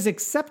 It was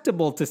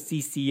acceptable to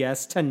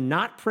CCS to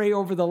not pray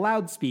over the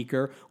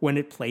loudspeaker when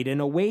it played an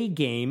away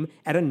game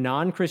at a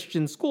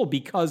non-Christian school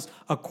because,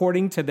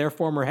 according to their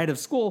former head of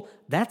school,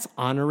 that's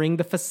honoring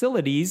the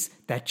facilities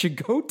that you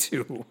go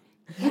to.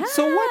 Yeah.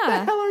 So what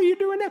the hell are you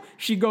doing now?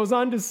 She goes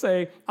on to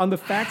say, on the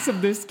facts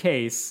of this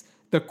case,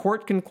 the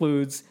court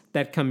concludes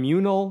that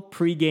communal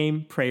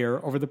pregame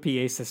prayer over the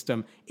PA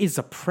system is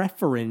a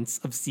preference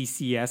of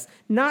CCS,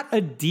 not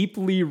a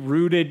deeply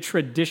rooted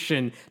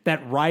tradition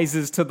that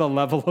rises to the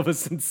level of a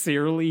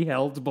sincerely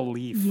held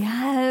belief.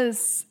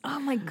 Yes. Oh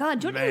my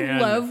God. Don't you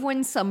love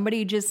when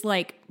somebody just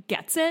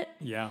gets it?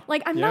 Yeah.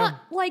 I'm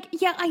not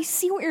I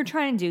see what you're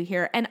trying to do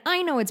here, and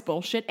I know it's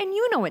bullshit, and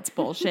you know it's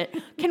bullshit.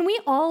 Can we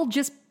all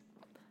just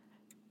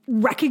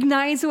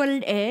recognize what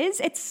it is?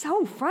 It's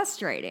so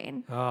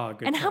frustrating. Oh,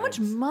 good. And times. how much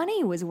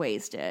money was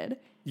wasted?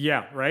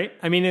 Yeah, right?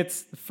 I mean,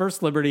 it's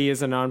First Liberty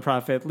is a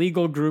nonprofit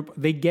legal group.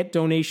 They get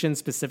donations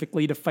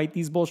specifically to fight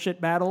these bullshit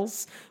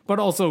battles. But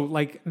also,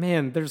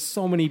 there's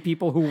so many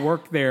people who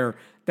work there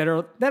that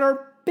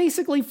are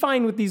basically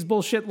fine with these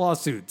bullshit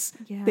lawsuits.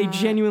 Yeah. They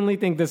genuinely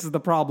think this is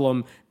the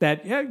problem,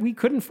 that we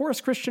couldn't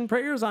force Christian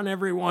prayers on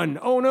everyone.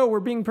 Oh no,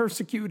 we're being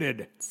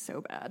persecuted. It's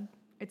so bad.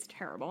 It's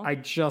terrible. I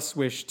just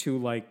wish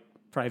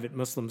private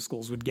Muslim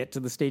schools would get to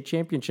the state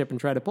championship and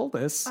try to pull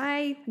this.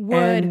 I would.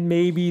 And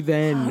maybe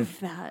then. Love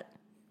that.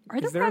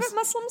 Are there private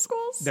Muslim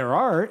schools? There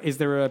are. Is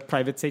there a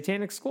private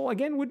satanic school?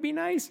 Again, would be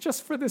nice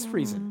just for this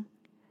reason.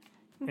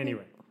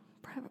 Anyway.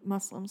 Private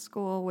Muslim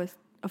school with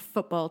a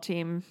football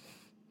team.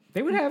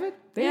 They would have it.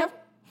 They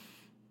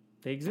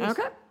exist.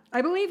 Okay.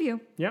 I believe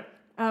you. Yep.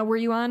 Were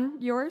you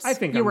on yours? I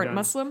think you I'm weren't done.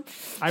 Muslim?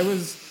 I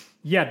was.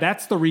 Yeah,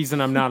 that's the reason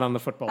I'm not on the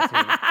football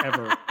team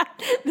ever.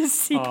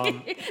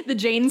 The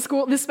Jane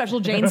school, the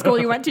special Jane school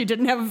you went to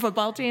didn't have a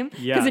football team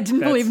because it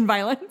didn't believe in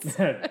violence.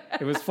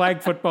 It was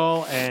flag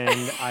football,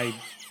 and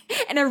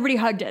and everybody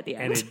hugged at the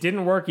end. And it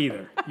didn't work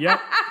either. Yep.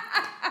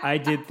 I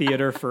did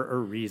theater for a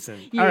reason.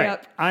 Yep. All right,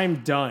 I'm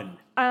done.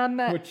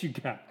 What you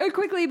got?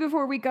 Quickly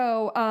before we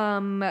go,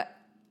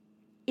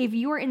 if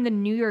you are in the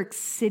New York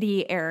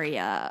City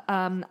area,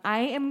 I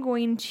am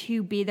going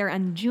to be there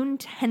on June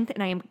 10th,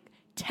 and I am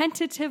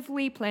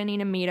tentatively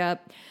planning a meetup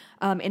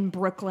in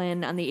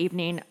Brooklyn on the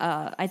evening.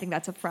 I think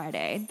that's a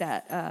Friday,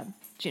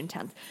 June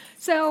 10th.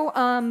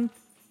 So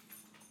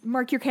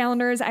mark your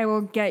calendars. I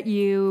will get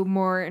you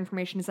more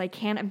information as I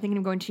can. I'm thinking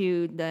of going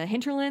to the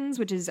Hinterlands,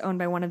 which is owned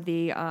by one of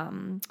the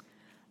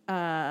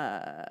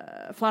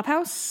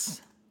Flophouse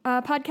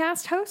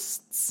podcast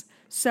hosts.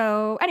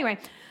 So anyway,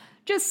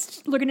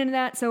 just looking into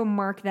that, so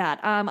mark that.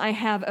 I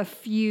have a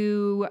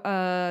few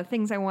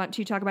things I want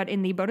to talk about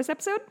in the bonus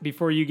episode.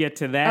 Before you get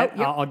to that,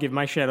 yep. I'll give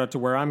my shout out to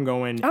where I'm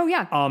going. Oh,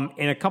 yeah.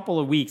 In a couple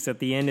of weeks, at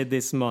the end of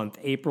this month,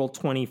 April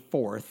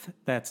 24th,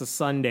 that's a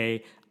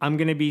Sunday, I'm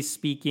going to be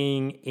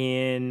speaking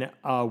in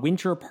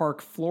Winter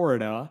Park,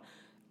 Florida.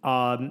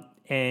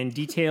 And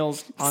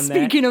details on that.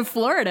 Speaking of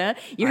Florida,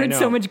 you heard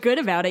so much good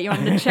about it. You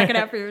wanted to check it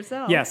out for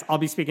yourself. Yes, I'll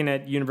be speaking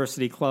at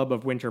University Club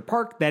of Winter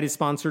Park. That is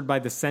sponsored by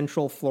the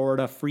Central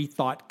Florida Free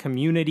Thought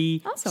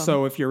Community. Awesome.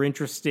 So if you're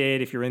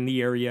interested, if you're in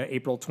the area,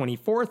 April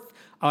 24th,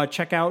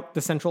 check out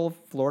the Central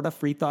Florida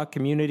Free Thought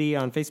Community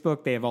on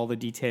Facebook. They have all the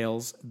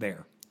details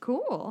there.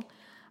 Cool.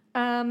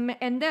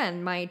 And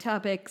then my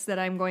topics that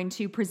I'm going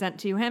to present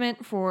to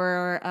Hemant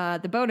for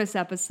the bonus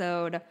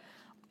episode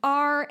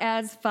are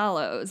as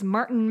follows.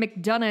 Martin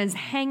McDonagh's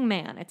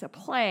Hangman. It's a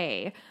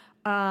play.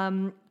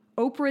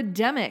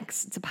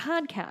 Oprah-demics. It's a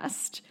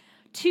podcast.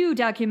 2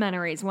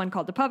 documentaries. One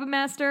called The Puppet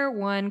Master.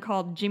 One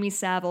called Jimmy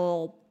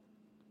Savile,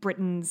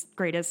 Britain's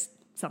greatest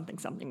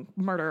something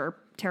murderer,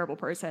 terrible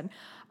person.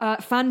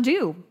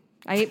 Fondue.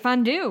 I ate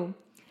fondue.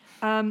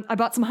 I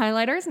bought some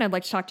highlighters, and I'd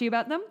like to talk to you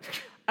about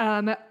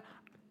them.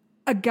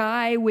 A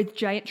guy with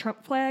giant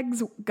Trump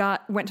flags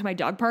went to my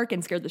dog park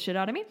and scared the shit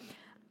out of me.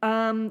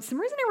 Some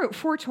reason I wrote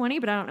 420,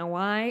 but I don't know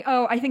why.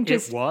 Oh, I think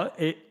just...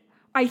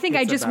 I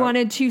just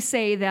wanted to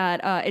say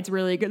that it's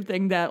really a good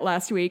thing that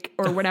last week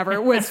or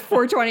whatever was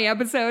 420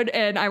 episode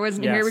and I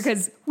wasn't here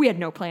because we had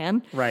no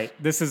plan. Right.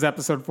 This is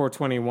episode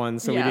 421,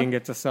 so we didn't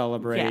get to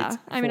celebrate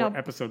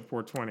episode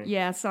 420.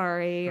 Yeah,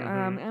 sorry.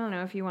 I don't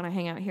know if you want to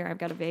hang out here. I've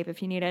got a vape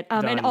if you need it.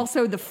 And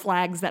also the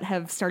flags that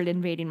have started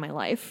invading my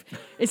life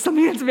is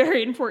something that's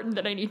very important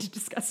that I need to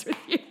discuss with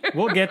you.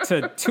 We'll get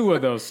to 2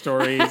 of those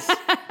stories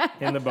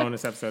in the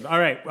bonus episode. All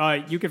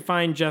right. You can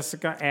find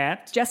Jessica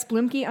at... Jess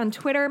Blumke on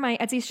Twitter. My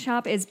Etsy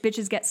shop is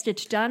Bitches Get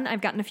Stitched Done.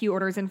 I've gotten a few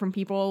orders in from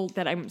people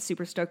that I'm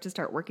super stoked to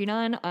start working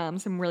on.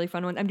 Some really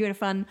fun ones. I'm doing a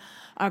fun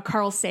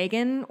Carl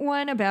Sagan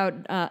one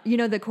about,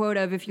 the quote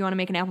of, if you want to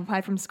make an apple pie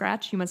from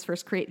scratch, you must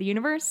first create the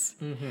universe.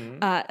 Mm-hmm.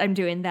 I'm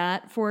doing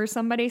that for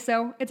somebody.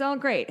 So it's all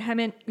great.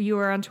 Hemant, you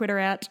are on Twitter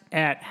at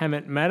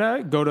Hemant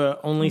Mehta. Go to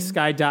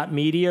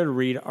onlysky.media to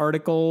read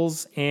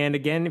articles. And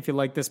again, if you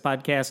like this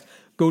podcast,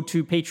 go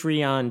to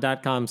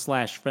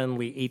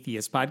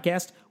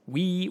patreon.com/friendlyatheistpodcast.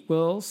 We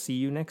will see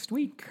you next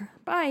week.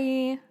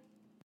 Bye.